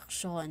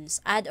fractions,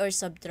 add or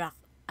subtract,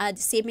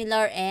 add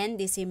similar and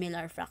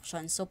dissimilar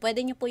fractions. So,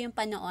 pwede nyo po yung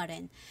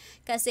panoorin.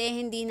 Kasi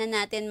hindi na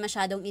natin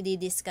masyadong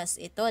i-discuss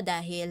ito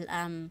dahil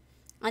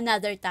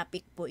another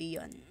topic po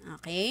iyon.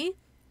 Okay?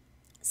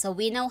 So,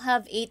 we now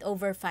have 8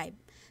 over 5.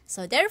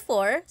 So,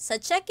 therefore, sa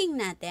checking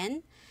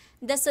natin,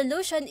 the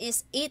solution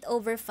is 8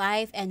 over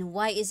 5 and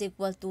y is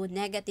equal to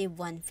negative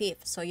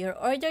 1/5. So, your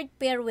ordered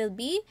pair will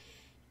be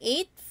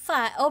 8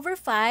 over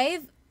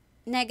 5,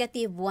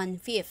 negative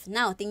 1/5.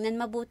 Now, tingnan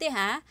mabuti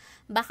ha.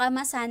 Baka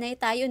masanay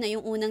tayo na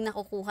yung unang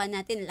nakukuha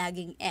natin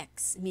laging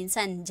x.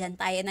 Minsan, dyan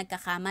tayo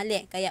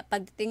nagkakamali. Kaya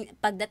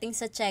pagdating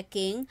sa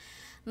checking,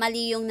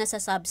 mali yung nasa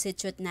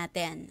substitute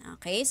natin.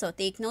 Okay? So,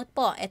 take note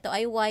po. Ito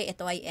ay y,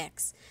 ito ay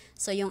x.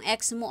 So, yung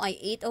x mo ay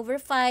 8 over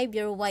 5,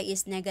 your y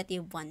is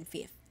negative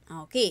 1/5.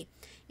 Okay.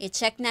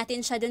 I-check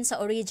natin siya dun sa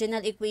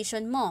original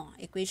equation mo.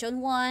 Equation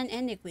 1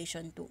 and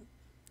equation 2.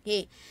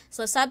 Okay.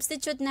 So,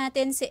 substitute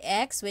natin si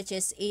x, which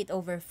is 8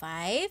 over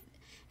 5.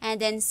 And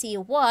then si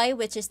y,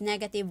 which is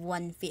negative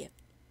 1/5.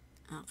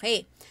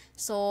 Okay.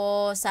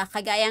 So, sa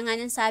kagaya nga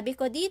ng sabi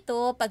ko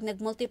dito, pag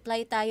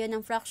nag-multiply tayo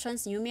ng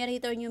fractions,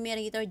 numerator,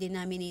 numerator,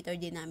 denominator,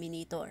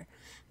 denominator.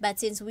 But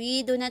since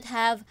we do not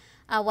have,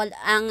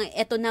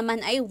 ito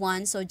naman ay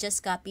 1, so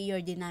just copy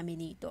your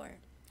denominator.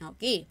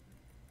 Okay.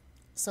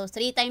 So,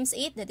 3 times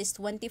 8, that is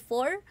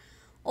 24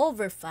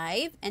 over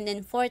 5. And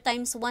then 4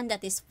 times 1,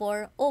 that is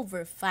 4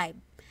 over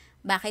 5.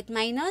 Bakit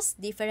minus?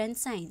 Different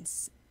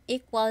signs.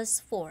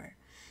 Equals 4.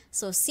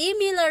 So,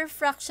 similar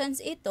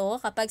fractions ito.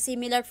 Kapag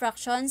similar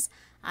fractions,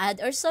 add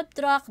or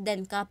subtract,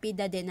 then copy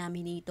the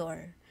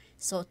denominator.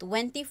 So,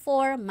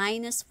 24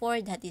 minus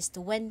 4, that is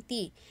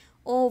 20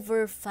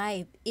 over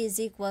 5 is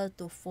equal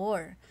to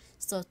 4.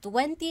 So,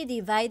 20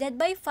 divided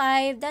by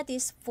 5, that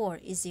is 4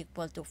 is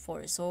equal to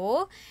 4.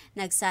 So,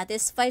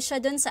 nag-satisfy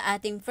siya dun sa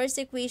ating first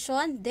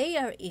equation. They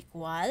are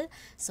equal.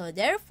 So,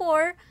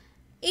 therefore,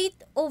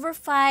 8 over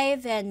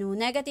 5 and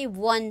negative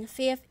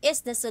 1/5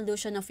 is the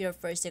solution of your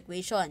first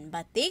equation.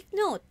 But take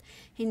note,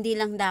 hindi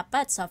lang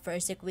dapat sa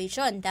first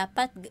equation.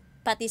 Dapat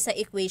pati sa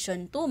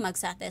equation 2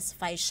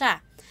 mag-satisfy siya.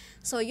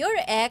 So, your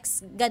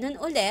x, ganun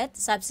ulit.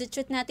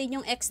 Substitute natin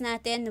yung x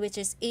natin, which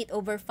is 8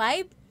 over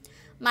 5.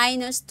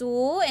 Minus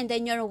 2, and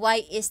then your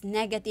y is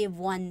negative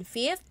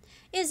 1/5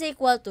 is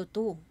equal to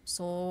 2.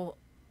 So,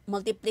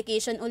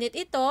 multiplication ulit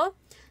ito.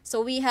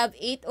 So, we have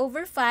 8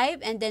 over 5,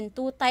 and then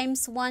 2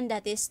 times 1,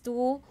 that is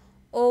 2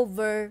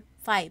 over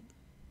 5.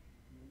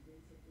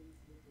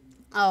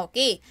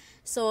 Okay.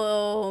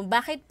 So,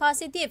 bakit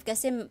positive?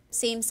 Kasi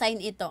same sign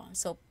ito.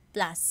 So,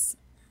 plus.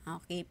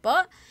 Okay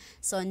po.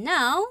 So,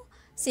 now,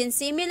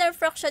 since similar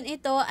fraction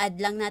ito, add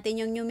lang natin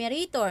yung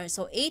numerator.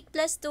 So, 8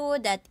 plus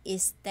 2, that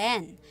is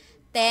 10.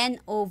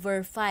 10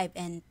 over 5.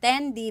 And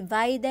 10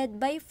 divided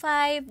by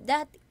 5,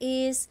 that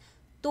is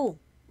 2,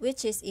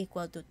 which is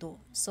equal to 2.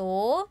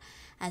 So,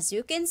 as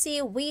you can see,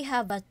 we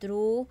have a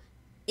true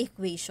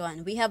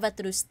equation. We have a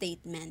true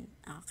statement.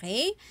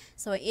 Okay?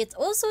 So, it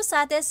also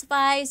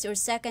satisfies your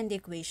second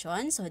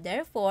equation. So,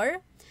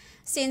 therefore,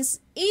 since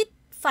 8,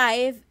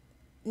 5,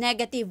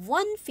 negative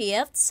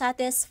 1/5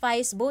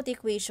 satisfies both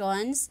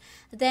equations,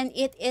 then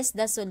it is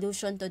the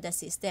solution to the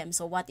system.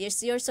 So, what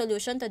is your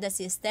solution to the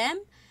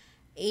system?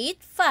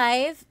 8,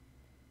 5,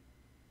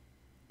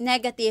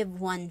 negative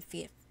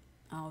 1/5.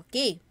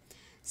 Okay.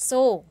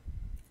 So,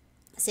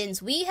 since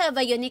we have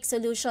a unique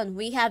solution,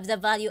 we have the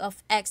value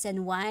of x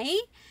and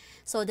y.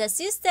 So, the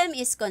system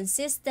is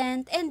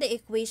consistent and the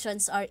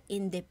equations are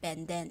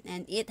independent.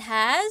 And it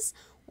has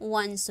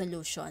one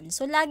solution.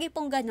 So, lagi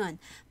pong ganon.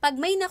 Pag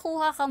may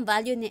nakuha kang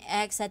value ni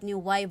x at ni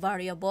y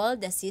variable,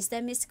 the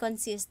system is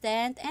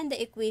consistent and the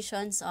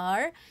equations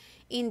are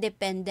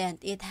independent.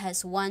 It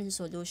has one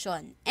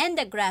solution. And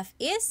the graph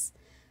is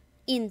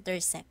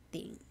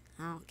intersecting.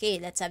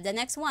 Okay, let's have the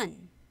next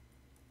one.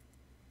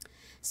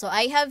 So,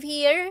 I have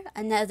here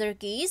another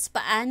case.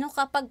 Paano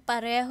kapag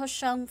pareho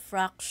siyang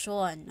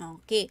fraction?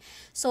 Okay.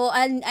 So,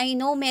 I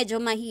know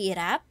medyo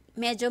mahirap.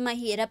 medyo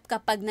mahirap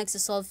kapag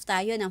nagsosolve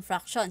tayo ng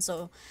fraction.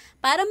 So,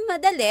 para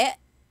madali,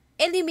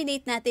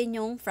 eliminate natin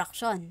yung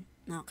fraction.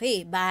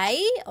 Okay, by,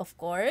 of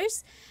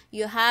course,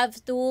 you have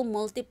to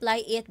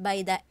multiply it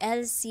by the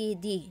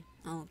LCD.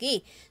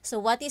 Okay, so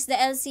what is the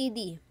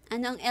LCD?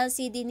 Ano ang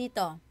LCD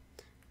nito?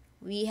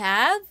 We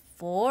have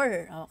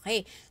 4.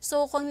 Okay.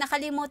 So, kung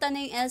nakalimutan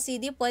na yung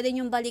LCD, pwede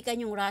nyong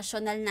balikan yung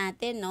rational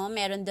natin, no?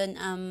 Meron doon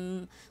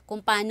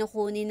kung paano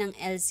kunin ng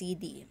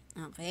LCD.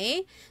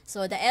 Okay?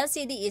 So, the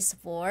LCD is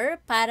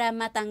 4 para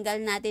matanggal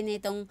natin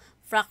itong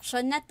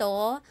fraction na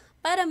to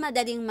para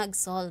madaling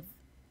mag-solve.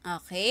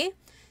 Okay?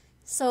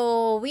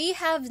 So, we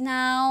have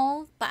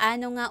now,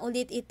 paano nga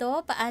ulit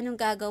ito? Paano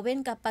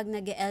gagawin kapag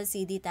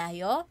nag-LCD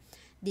tayo?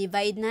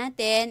 Divide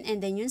natin,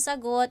 and then yung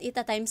sagot,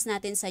 ita-times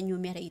natin sa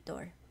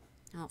numerator.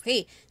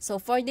 Okay, so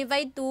 4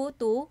 divide 2,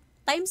 2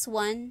 times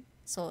 1,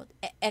 so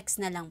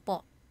x na lang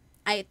po.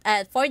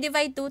 4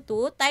 divide 2,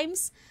 2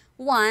 times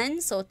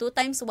 1, so 2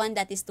 times 1,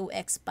 that is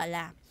 2x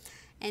pala.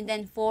 And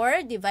then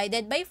 4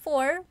 divided by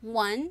 4,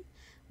 1.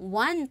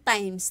 1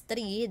 times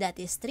 3, that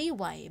is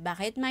 3y.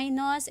 Bakit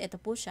minus? Ito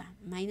po siya.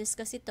 Minus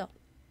kasi ito.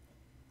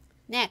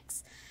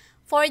 Next,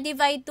 4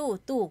 divide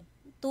 2, 2.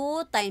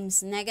 2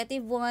 times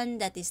negative 1,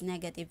 that is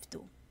negative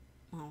 2.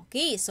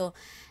 Okay, so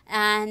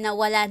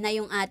nawala na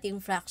yung ating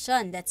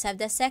fraction. Let's have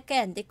the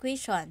second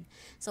equation.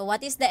 So,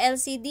 what is the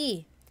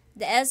LCD?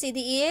 The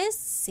LCD is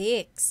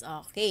 6.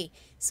 Okay,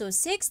 so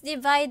 6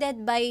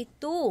 divided by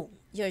 2.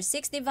 Your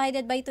 6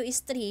 divided by 2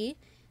 is 3.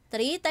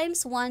 3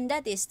 times 1,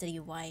 that is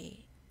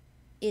 3y.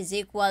 Is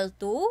equal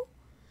to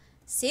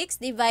 6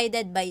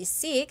 divided by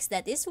 6,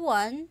 that is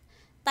 1.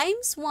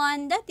 Times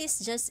 1, that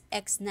is just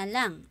x na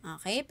lang.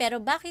 Okay,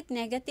 pero bakit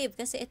negative?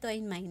 Kasi ito ay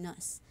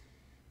minus.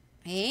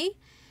 Okay,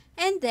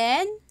 and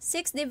then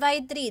 6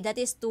 divide 3, that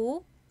is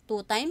 2.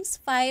 2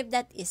 times 5,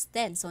 that is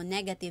 10. So,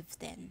 negative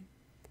 10.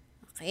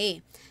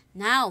 Okay,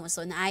 now,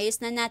 so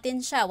naayos na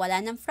natin siya.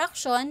 Wala ng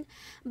fraction.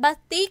 But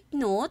take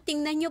note,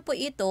 tingnan nyo po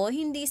ito,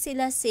 hindi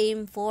sila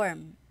same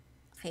form.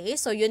 Okay,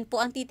 so yun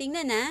po ang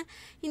titingnan na,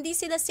 hindi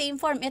sila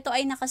same form. Ito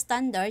ay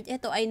naka-standard,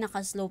 ito ay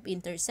naka-slope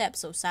intercept.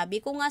 So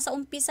sabi ko nga sa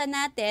umpisa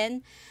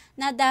natin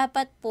na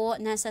dapat po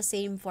nasa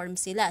same form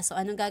sila. So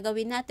anong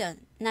gagawin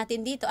natin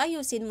dito?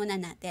 Ayusin muna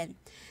natin.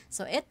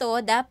 So ito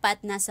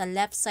dapat nasa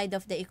left side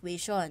of the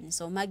equation.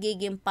 So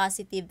magiging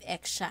positive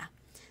x siya.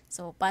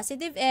 So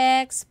positive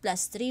x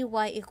plus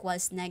 3y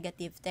equals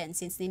negative 10.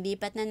 Since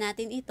nilipat na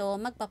natin ito,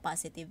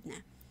 magpa-positive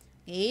na.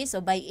 Okay, so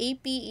by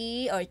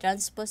APE or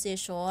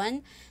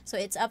transposition, so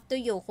it's up to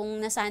you. Kung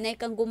nasanay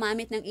kang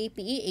gumamit ng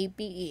APE,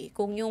 APE.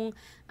 Kung yung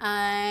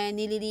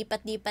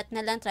nililipat-lipat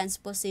na lang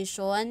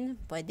transposition,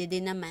 pwede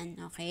din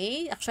naman.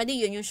 Okay, actually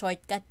yun yung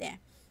shortcut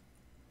eh.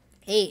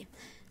 Okay,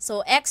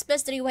 so x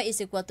plus 3y is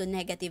equal to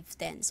negative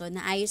 10. So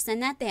naayos na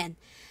natin.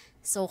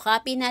 So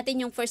copy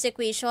natin yung first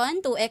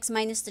equation, 2x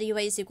minus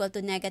 3y is equal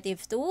to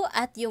negative 2.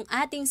 At yung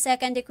ating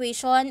second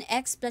equation,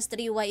 x plus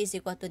 3y is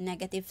equal to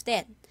negative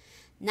 10.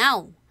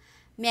 Now,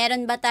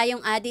 meron ba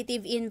tayong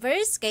additive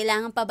inverse?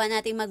 Kailangan pa ba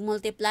nating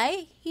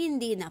mag-multiply?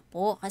 Hindi na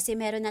po, kasi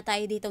meron na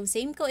tayo ditong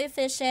same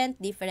coefficient,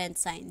 different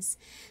signs.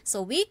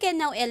 So, we can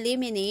now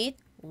eliminate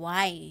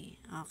y.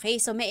 Okay,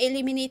 so may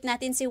eliminate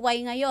natin si y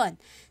ngayon.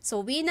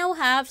 So, we now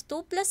have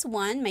 2 plus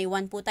 1, may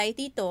 1 po tayo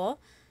dito.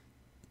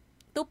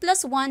 2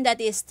 plus 1, that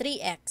is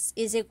 3x,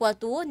 is equal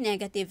to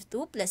negative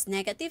 2 plus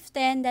negative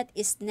 10, that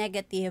is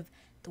negative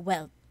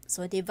 12.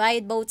 So,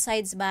 divide both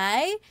sides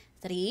by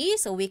 3.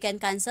 So, we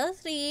can cancel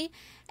 3.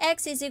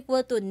 X is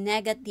equal to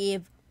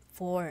negative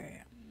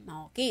 4.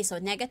 Okay, so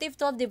negative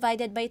 12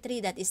 divided by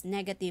 3, that is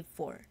negative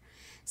 4.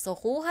 So,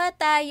 kuha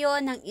tayo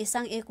ng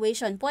isang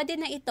equation. Pwede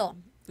na ito.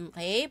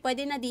 Okay,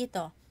 pwede na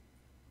dito.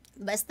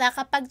 Basta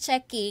kapag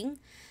checking,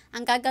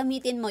 ang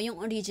gagamitin mo yung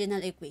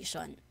original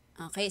equation.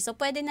 Okay, so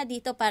pwede na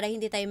dito para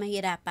hindi tayo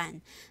mahirapan.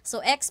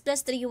 So, x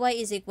plus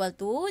 3y is equal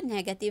to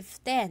negative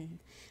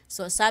 10.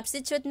 So,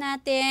 substitute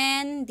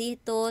natin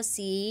dito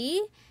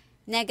si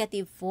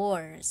negative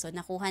 4. So,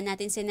 nakuha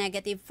natin si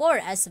negative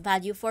 4 as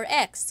value for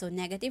x. So,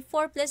 negative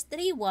 4 plus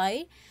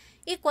 3y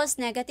equals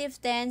negative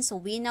 10.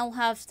 So, we now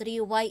have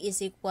 3y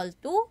is equal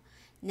to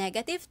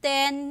negative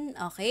 10.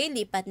 Okay,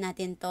 lipat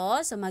natin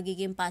to. So,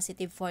 magiging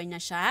positive 4 na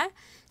siya.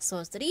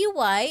 So,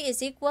 3y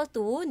is equal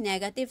to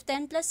negative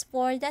 10 plus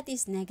 4. That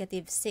is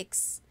negative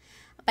 6.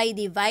 By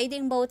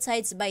dividing both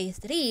sides by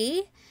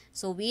 3,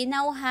 so we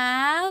now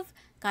have,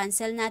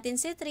 cancel natin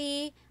si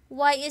 3,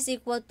 y is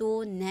equal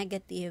to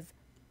negative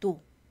 2.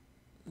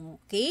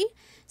 Okay?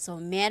 So,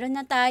 meron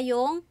na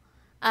tayong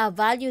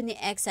value ni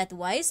x at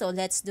y. So,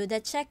 let's do the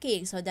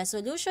checking. So, the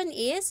solution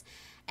is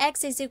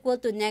x is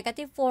equal to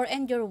negative 4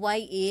 and your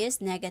y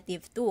is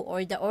negative 2.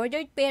 Or the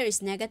ordered pair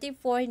is negative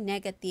 4,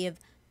 negative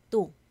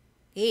 2.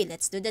 Okay,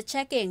 let's do the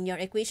checking. Your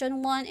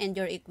equation 1 and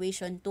your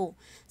equation 2.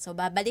 So,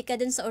 babalik ka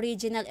dun sa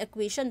original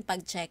equation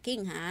pag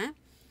checking, ha?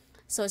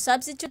 So,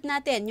 substitute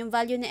natin yung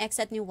value ni x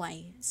at ni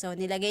y. So,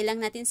 nilagay lang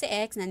natin si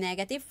x na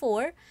negative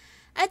 4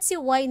 at si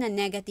y na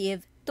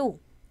negative 2.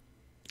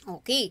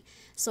 Okay.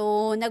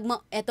 So,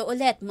 eto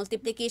ulit,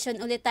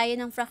 multiplication ulit tayo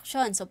ng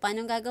fraction. So,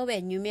 paano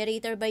gagawin?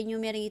 Numerator by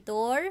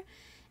numerator,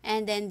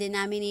 and then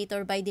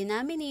denominator by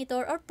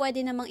denominator, or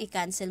pwede namang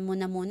i-cancel mo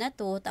na muna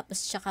to,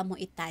 tapos tsaka mo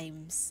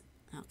i-times.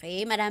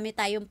 Okay? Marami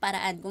tayong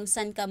paraan kung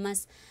saan ka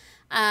mas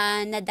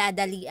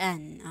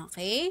nadadalian.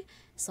 Okay?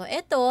 So,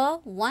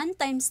 ito, 1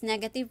 times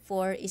negative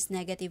 4 is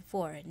negative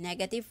 4.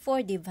 Negative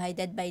 4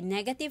 divided by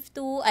negative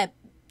 2,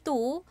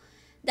 2,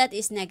 that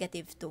is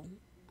negative 2.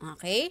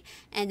 Okay?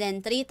 And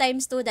then 3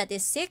 times 2, that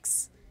is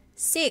 6.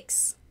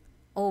 6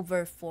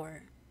 over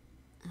 4.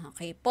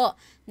 Okay po.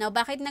 Now,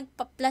 bakit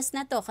nagpa-plus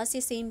na to? Kasi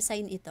same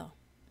sign ito.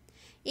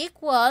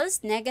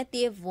 Equals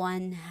negative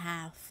 1/2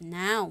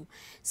 now.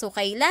 So,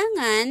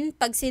 kailangan,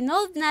 pag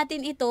sinolve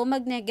natin ito,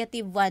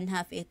 mag-negative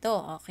 1/2 ito.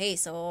 Okay,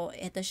 so,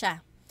 ito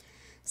siya.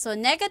 So,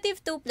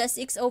 negative 2 plus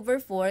 6 over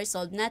 4,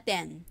 solve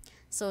natin.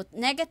 So,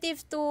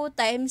 negative 2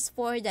 times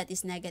 4, that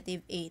is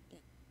negative 8.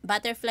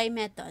 Butterfly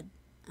method.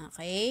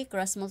 Okay,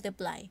 cross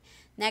multiply.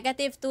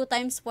 Negative 2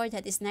 times 4,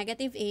 that is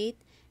negative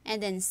 8. And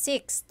then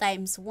 6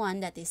 times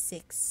 1, that is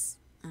 6.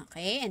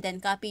 Okay, and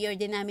then copy your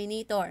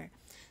denominator.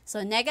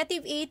 So,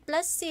 negative 8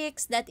 plus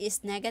 6, that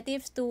is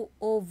negative 2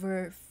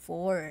 over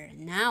 4.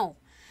 Now,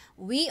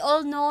 we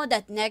all know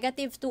that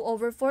negative 2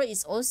 over 4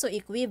 is also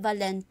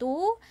equivalent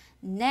to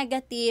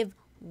negative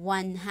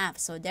 1/2.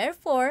 So,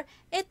 therefore,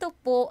 ito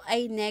po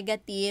ay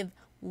negative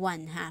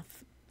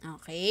 1/2.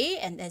 Okay,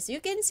 and as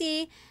you can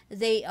see,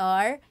 they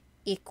are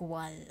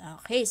equal.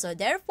 Okay, so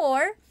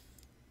therefore,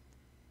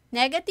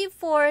 negative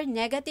 4,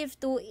 negative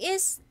 2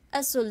 is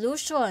a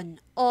solution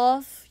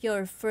of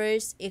your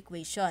first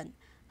equation.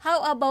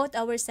 How about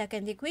our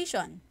second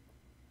equation?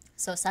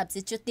 So,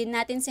 substitute din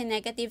natin si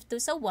negative 2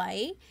 sa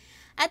y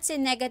at si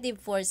negative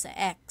 4 sa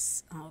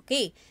x.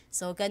 Okay,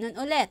 so ganun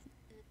ulit.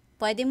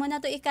 Pwede mo na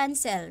to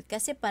i-cancel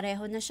kasi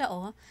pareho na siya,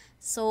 oh.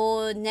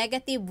 So,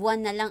 negative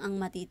 1 na lang ang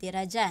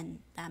matitira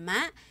dyan.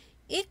 Tama?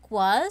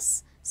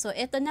 Equals, so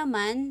ito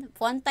naman,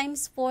 1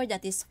 times 4,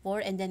 that is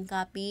 4, and then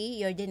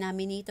copy your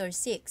denominator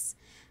 6.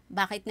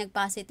 Bakit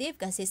nag-positive?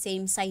 Kasi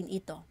same sign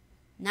ito.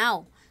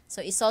 Now,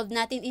 so isolve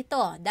natin ito.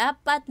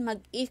 Dapat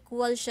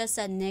mag-equal siya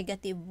sa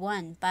negative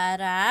 1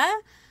 para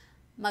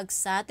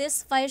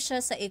mag-satisfy siya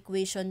sa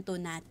equation 2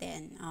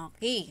 natin.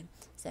 Okay,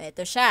 so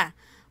ito siya.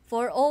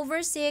 4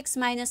 over 6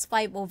 minus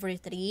 5 over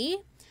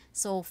 3.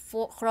 So,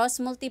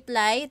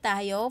 cross-multiply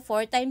tayo.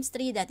 4 times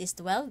 3, that is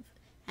 12.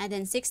 And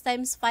then 6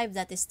 times 5,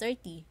 that is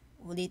 30.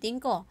 Ulitin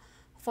ko.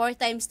 4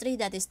 times 3,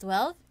 that is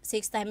 12.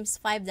 6 times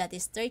 5, that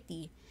is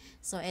 30.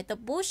 So, ito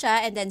po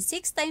siya. And then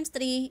 6 times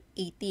 3,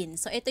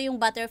 18. So, ito yung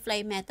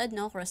butterfly method,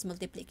 no?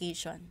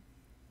 Cross-multiplication.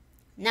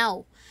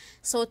 Now,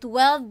 so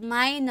 12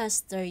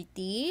 minus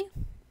 30.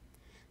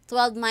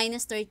 12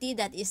 minus 30,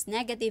 that is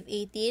negative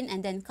 18.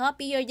 And then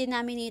copy your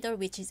denominator,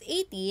 which is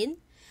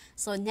 18.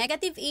 So,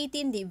 negative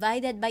 18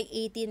 divided by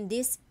 18,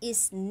 this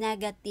is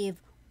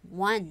negative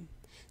 1.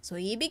 So,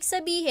 ibig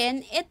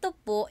sabihin, ito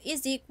po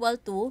is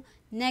equal to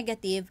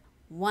negative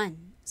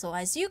 1. So,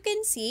 as you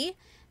can see,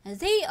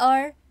 they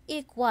are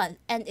equal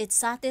and it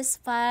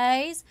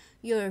satisfies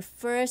your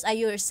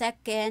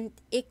second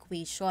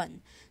equation.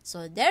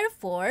 So,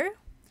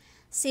 therefore,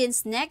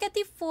 since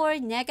negative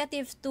 4,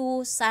 negative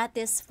 2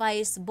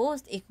 satisfies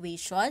both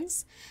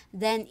equations,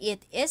 then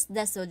it is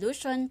the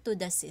solution to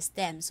the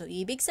system. So,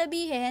 ibig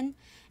sabihin,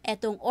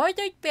 etong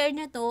ordered pair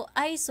na to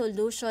ay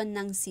solution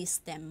ng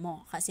system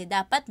mo. Kasi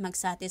dapat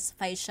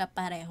mag-satisfy siya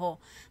pareho.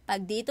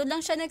 Pag dito lang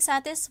siya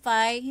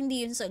nag-satisfy,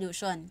 hindi yun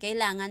solution.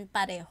 Kailangan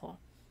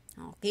pareho.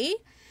 Okay?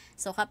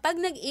 So,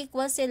 kapag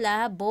nag-equal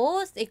sila,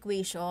 both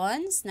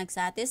equations,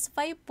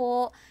 nag-satisfy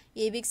po,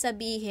 ibig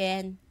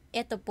sabihin,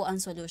 ito po ang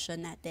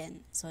solution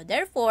natin. So,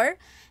 therefore,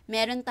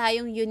 meron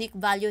tayong unique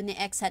value ni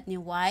x at ni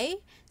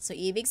y. So,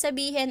 ibig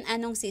sabihin,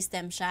 anong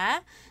system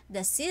siya?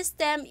 The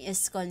system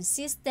is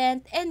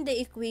consistent and the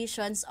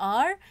equations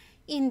are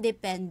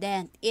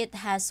independent. It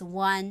has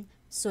one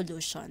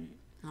solution.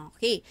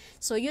 Okay.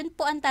 So, yun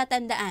po ang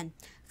tatandaan.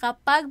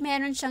 Kapag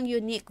meron siyang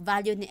unique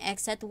value ni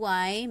x at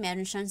y,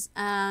 meron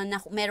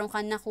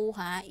kang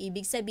nakuha,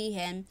 ibig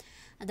sabihin,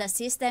 the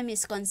system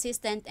is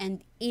consistent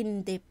and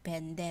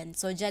independent.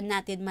 So, dyan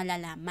natin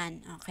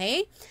malalaman.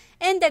 Okay?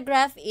 And the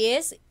graph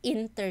is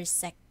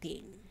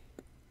intersecting.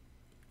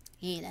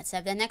 Okay, let's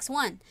have the next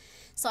one.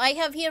 So, I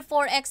have here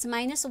 4x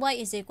minus y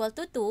is equal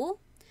to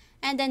 2.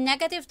 And then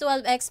negative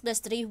 12x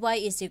plus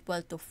 3y is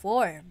equal to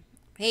 4.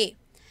 Okay.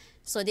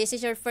 So, this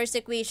is your first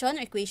equation,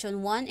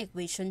 equation 1,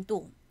 equation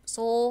 2.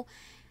 So,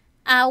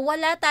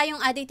 wala tayong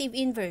additive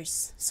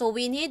inverse. So,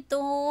 we need to,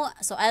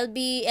 so I'll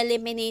be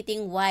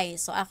eliminating y.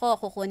 So, ako,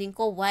 kukunin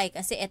ko y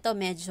kasi ito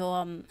medyo,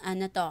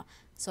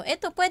 So,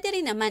 ito, pwede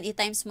rin naman,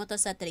 i-times mo to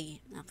sa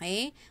 3.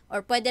 Okay?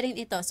 Or pwede rin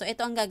ito. So,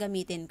 ito ang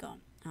gagamitin ko.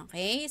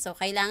 Okay? So,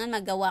 kailangan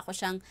magawa ko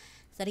siyang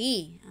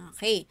 3.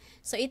 Okay?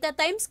 So,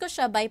 ita-times ko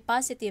siya by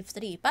positive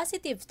 3.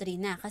 Positive 3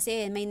 na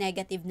kasi may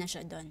negative na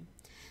siya doon.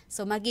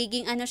 So,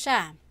 magiging ano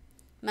siya?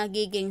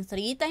 Magiging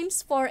 3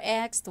 times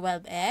 4x,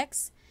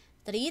 12x.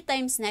 3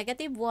 times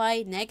negative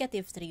y,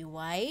 negative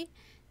 3y.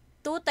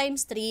 2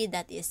 times 3,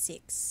 that is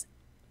 6.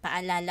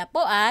 Paalala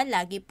po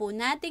lagi po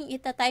nating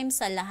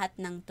ita-times sa lahat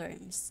ng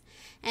terms.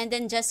 And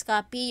then just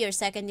copy your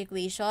second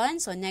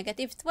equation. So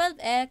negative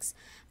 12x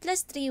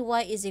plus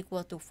 3y is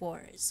equal to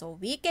 4. So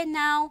we can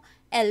now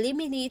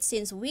eliminate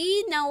since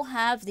we now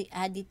have the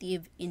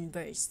additive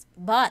inverse.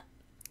 But,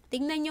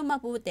 tingnan nyo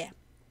mabuti.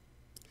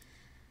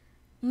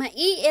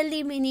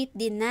 Mai-eliminate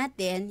din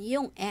natin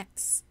yung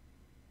x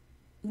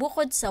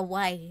bukod sa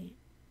y.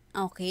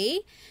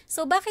 Okay?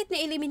 So, bakit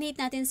na-eliminate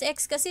natin sa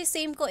x? Kasi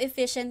same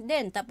coefficient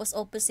din, tapos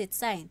opposite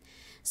sign.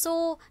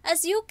 So,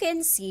 as you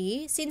can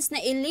see, since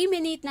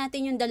na-eliminate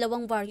natin yung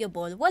dalawang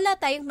variable, wala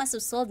tayong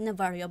masosolve na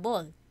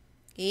variable.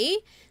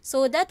 Okay?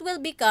 So, that will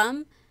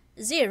become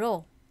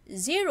 0.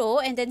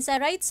 0, and then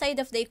sa right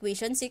side of the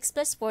equation, 6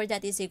 plus 4,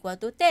 that is equal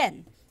to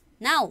 10.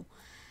 Now,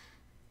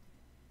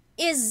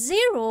 is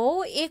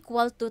 0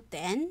 equal to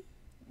 10?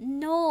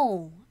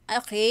 No.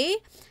 Okay?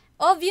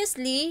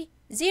 Obviously,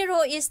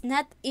 0 is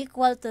not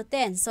equal to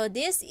 10. So,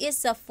 this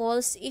is a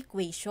false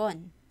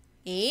equation.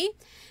 Okay?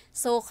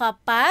 So,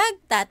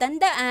 kapag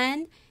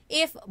tatandaan,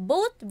 if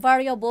both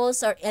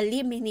variables are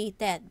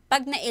eliminated,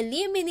 pag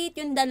na-eliminate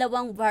yung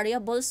dalawang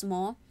variables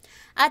mo,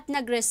 at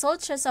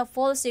nag-result siya sa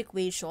false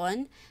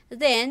equation,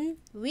 then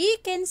we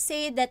can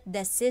say that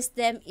the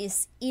system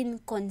is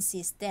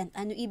inconsistent.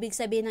 Ano ibig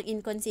sabihin ng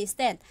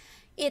inconsistent?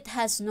 It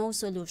has no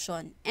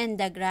solution and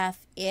the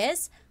graph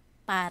is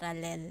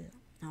parallel.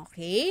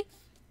 Okay?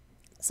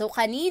 So,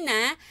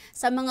 kanina,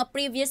 sa mga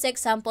previous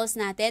examples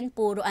natin,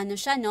 puro ano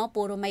siya, no?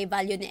 Puro may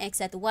value ni x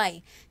at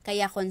y.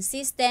 Kaya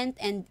consistent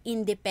and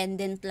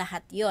independent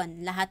lahat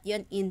yon. Lahat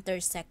yon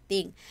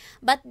intersecting.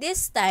 But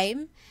this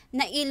time,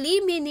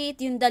 na-eliminate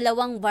yung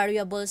dalawang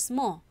variables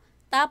mo.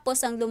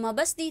 Tapos, ang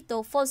lumabas dito,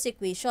 false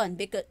equation.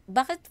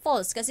 Bakit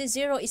false? Kasi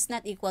 0 is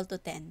not equal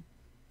to 10.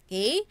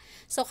 Okay?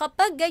 So,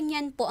 kapag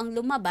ganyan po ang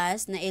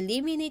lumabas,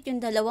 na-eliminate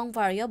yung dalawang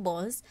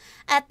variables,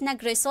 at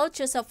nag-result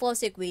siya sa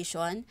false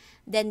equation,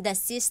 then the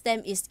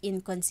system is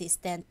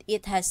inconsistent.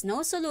 It has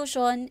no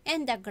solution,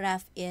 and the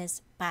graph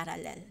is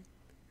parallel.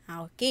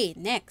 Okay,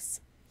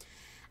 next.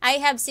 I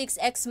have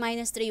 6x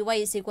minus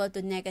 3y is equal to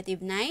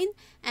negative 9,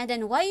 and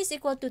then y is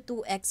equal to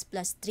 2x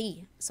plus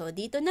 3. So,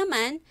 dito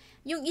naman,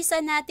 yung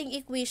isa nating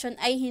equation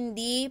ay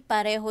hindi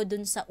pareho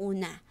dun sa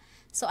una.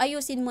 So,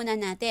 ayusin muna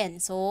natin.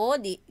 So,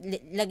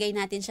 lagay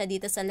natin siya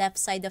dito sa left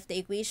side of the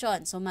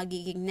equation. So,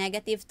 magiging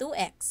negative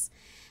 2x.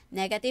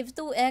 Negative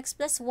 2x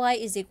plus y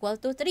is equal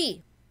to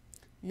 3.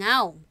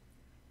 Now,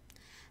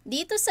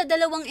 dito sa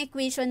dalawang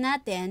equation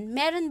natin,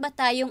 meron ba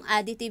tayong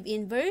additive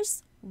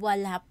inverse?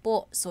 Wala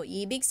po. So,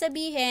 ibig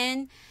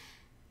sabihin,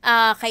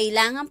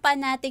 kailangan pa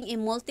nating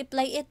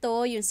i-multiply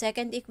ito, yung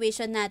second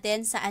equation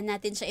natin, saan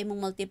natin siya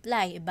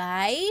i-multiply?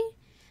 By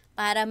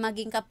para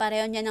maging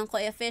kapareho niya ng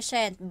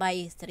coefficient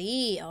by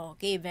 3.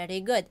 Okay, very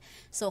good.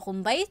 So,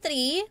 kung by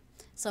 3,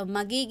 so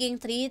magiging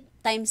 3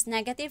 times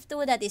negative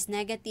 2, that is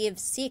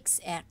negative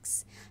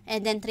 6x.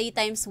 And then 3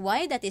 times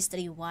y, that is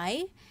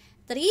 3y.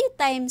 3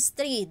 times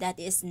 3, that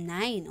is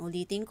 9.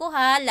 Ulitin ko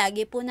ha,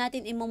 lagi po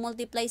natin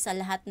i-multiply sa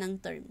lahat ng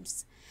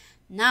terms.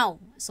 Now,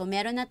 so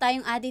meron na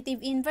tayong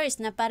additive inverse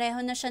na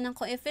pareho na siya ng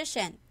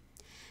coefficient.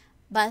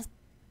 But,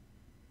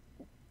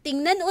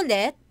 tingnan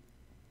ulit,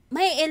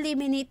 may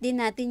eliminate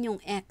din natin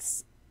yung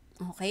x.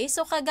 Okay?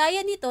 So,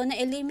 kagaya nito,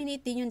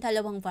 na-eliminate din yung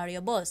dalawang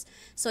variables.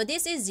 So,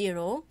 this is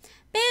 0.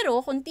 Pero,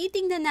 kung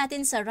titingnan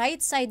natin sa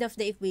right side of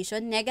the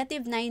equation,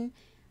 negative 9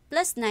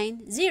 plus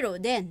 9,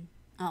 0 din.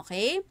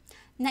 Okay?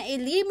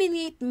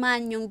 Na-eliminate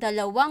man yung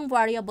dalawang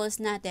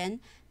variables natin,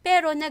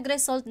 pero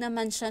nag-result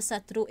naman siya sa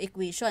true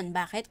equation.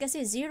 Bakit?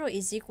 Kasi 0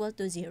 is equal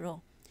to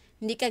 0.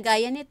 Hindi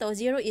kagaya nito,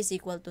 0 is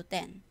equal to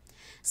 10.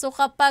 So,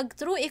 kapag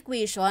true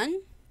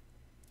equation,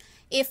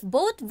 if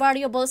both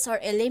variables are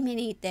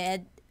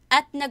eliminated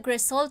at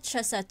nag-result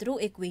siya sa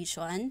true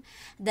equation,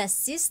 the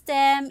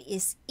system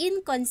is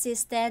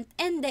inconsistent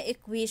and the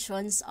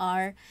equations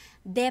are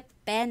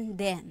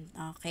dependent.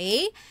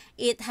 Okay?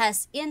 It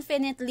has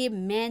infinitely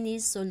many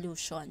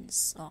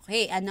solutions.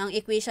 Okay? Ano ang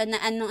equation na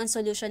ano ang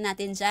solution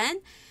natin dyan?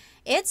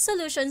 Its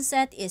solution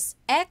set is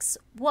x,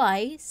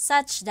 y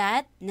such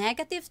that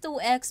negative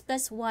 2x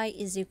plus y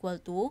is equal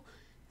to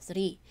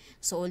 3.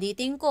 So,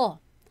 ulitin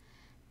ko.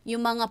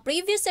 Yung mga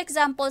previous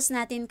examples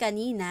natin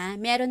kanina,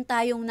 meron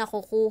tayong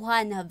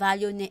nakukuha na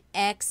value ni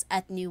x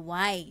at ni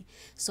y.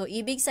 So,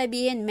 ibig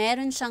sabihin,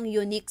 meron siyang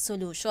unique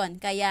solution.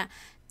 Kaya,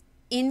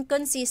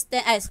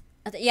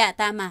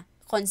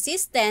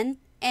 consistent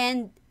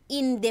and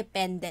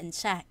independent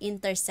siya.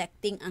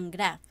 Intersecting ang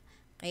graph.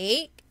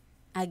 Okay?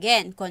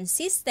 Again,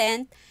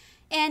 consistent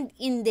and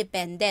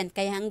independent.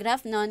 Kaya ang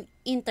graph nun,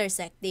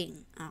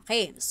 intersecting.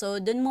 Okay,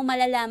 so dun mo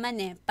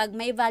malalaman pag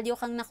may value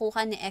kang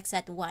nakuha ni x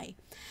at y.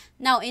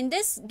 Now, in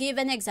this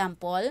given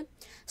example,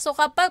 so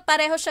kapag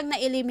pareho siyang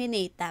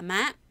na-eliminate,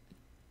 tama?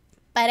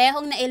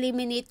 Parehong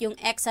na-eliminate yung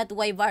x at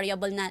y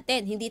variable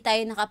natin. Hindi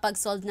tayo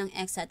nakapag-solve ng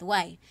x at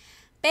y.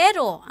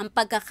 Pero, ang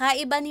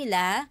pagkakaiba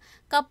nila,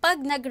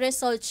 kapag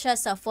nag-result siya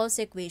sa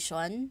false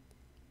equation,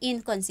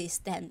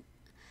 inconsistent.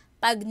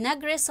 Pag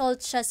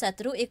nag-result siya sa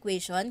true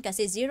equation,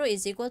 kasi 0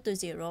 is equal to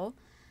 0,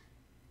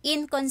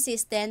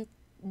 inconsistent,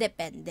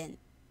 dependent.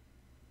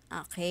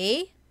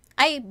 Okay?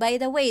 Ay, by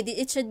the way,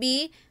 it should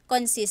be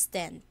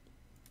consistent.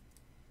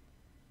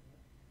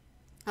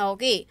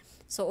 Okay.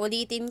 So,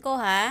 ulitin ko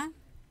ha.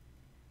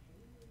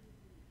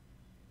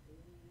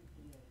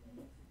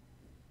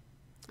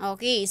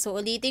 Okay. So,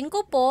 ulitin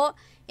ko po.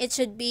 It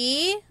should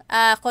be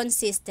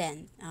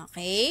consistent.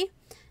 Okay?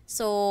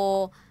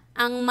 So,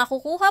 ang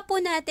makukuha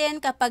po natin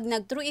kapag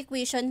nag-true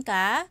equation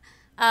ka,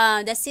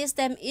 the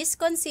system is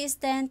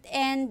consistent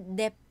and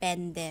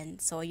dependent.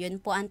 So,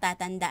 yun po ang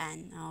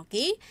tatandaan.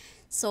 Okay?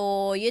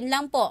 So, yun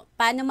lang po.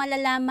 Paano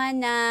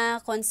malalaman na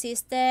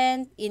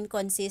consistent,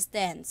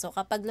 inconsistent? So,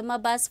 kapag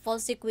lumabas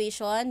false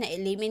equation,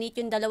 na-eliminate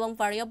yung dalawang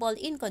variable,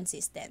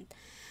 inconsistent.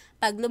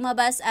 Pag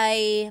lumabas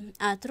ay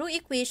true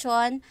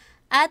equation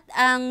at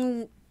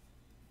ang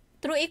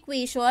true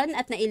equation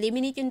at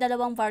na-eliminate yung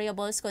dalawang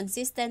variables,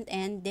 consistent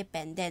and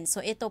dependent.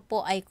 So, ito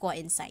po ay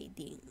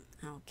coinciding.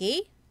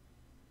 Okay?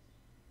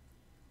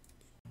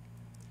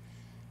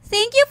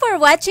 Thank you for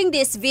watching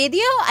this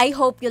video. I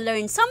hope you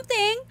learned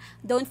something.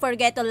 Don't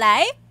forget to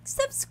like,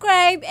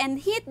 subscribe, and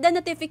hit the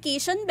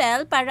notification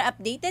bell para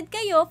updated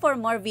kayo for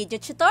more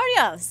video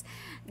tutorials.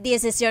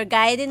 This is your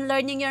guide in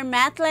learning your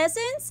math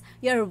lessons,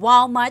 your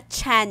Wow Math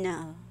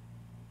channel.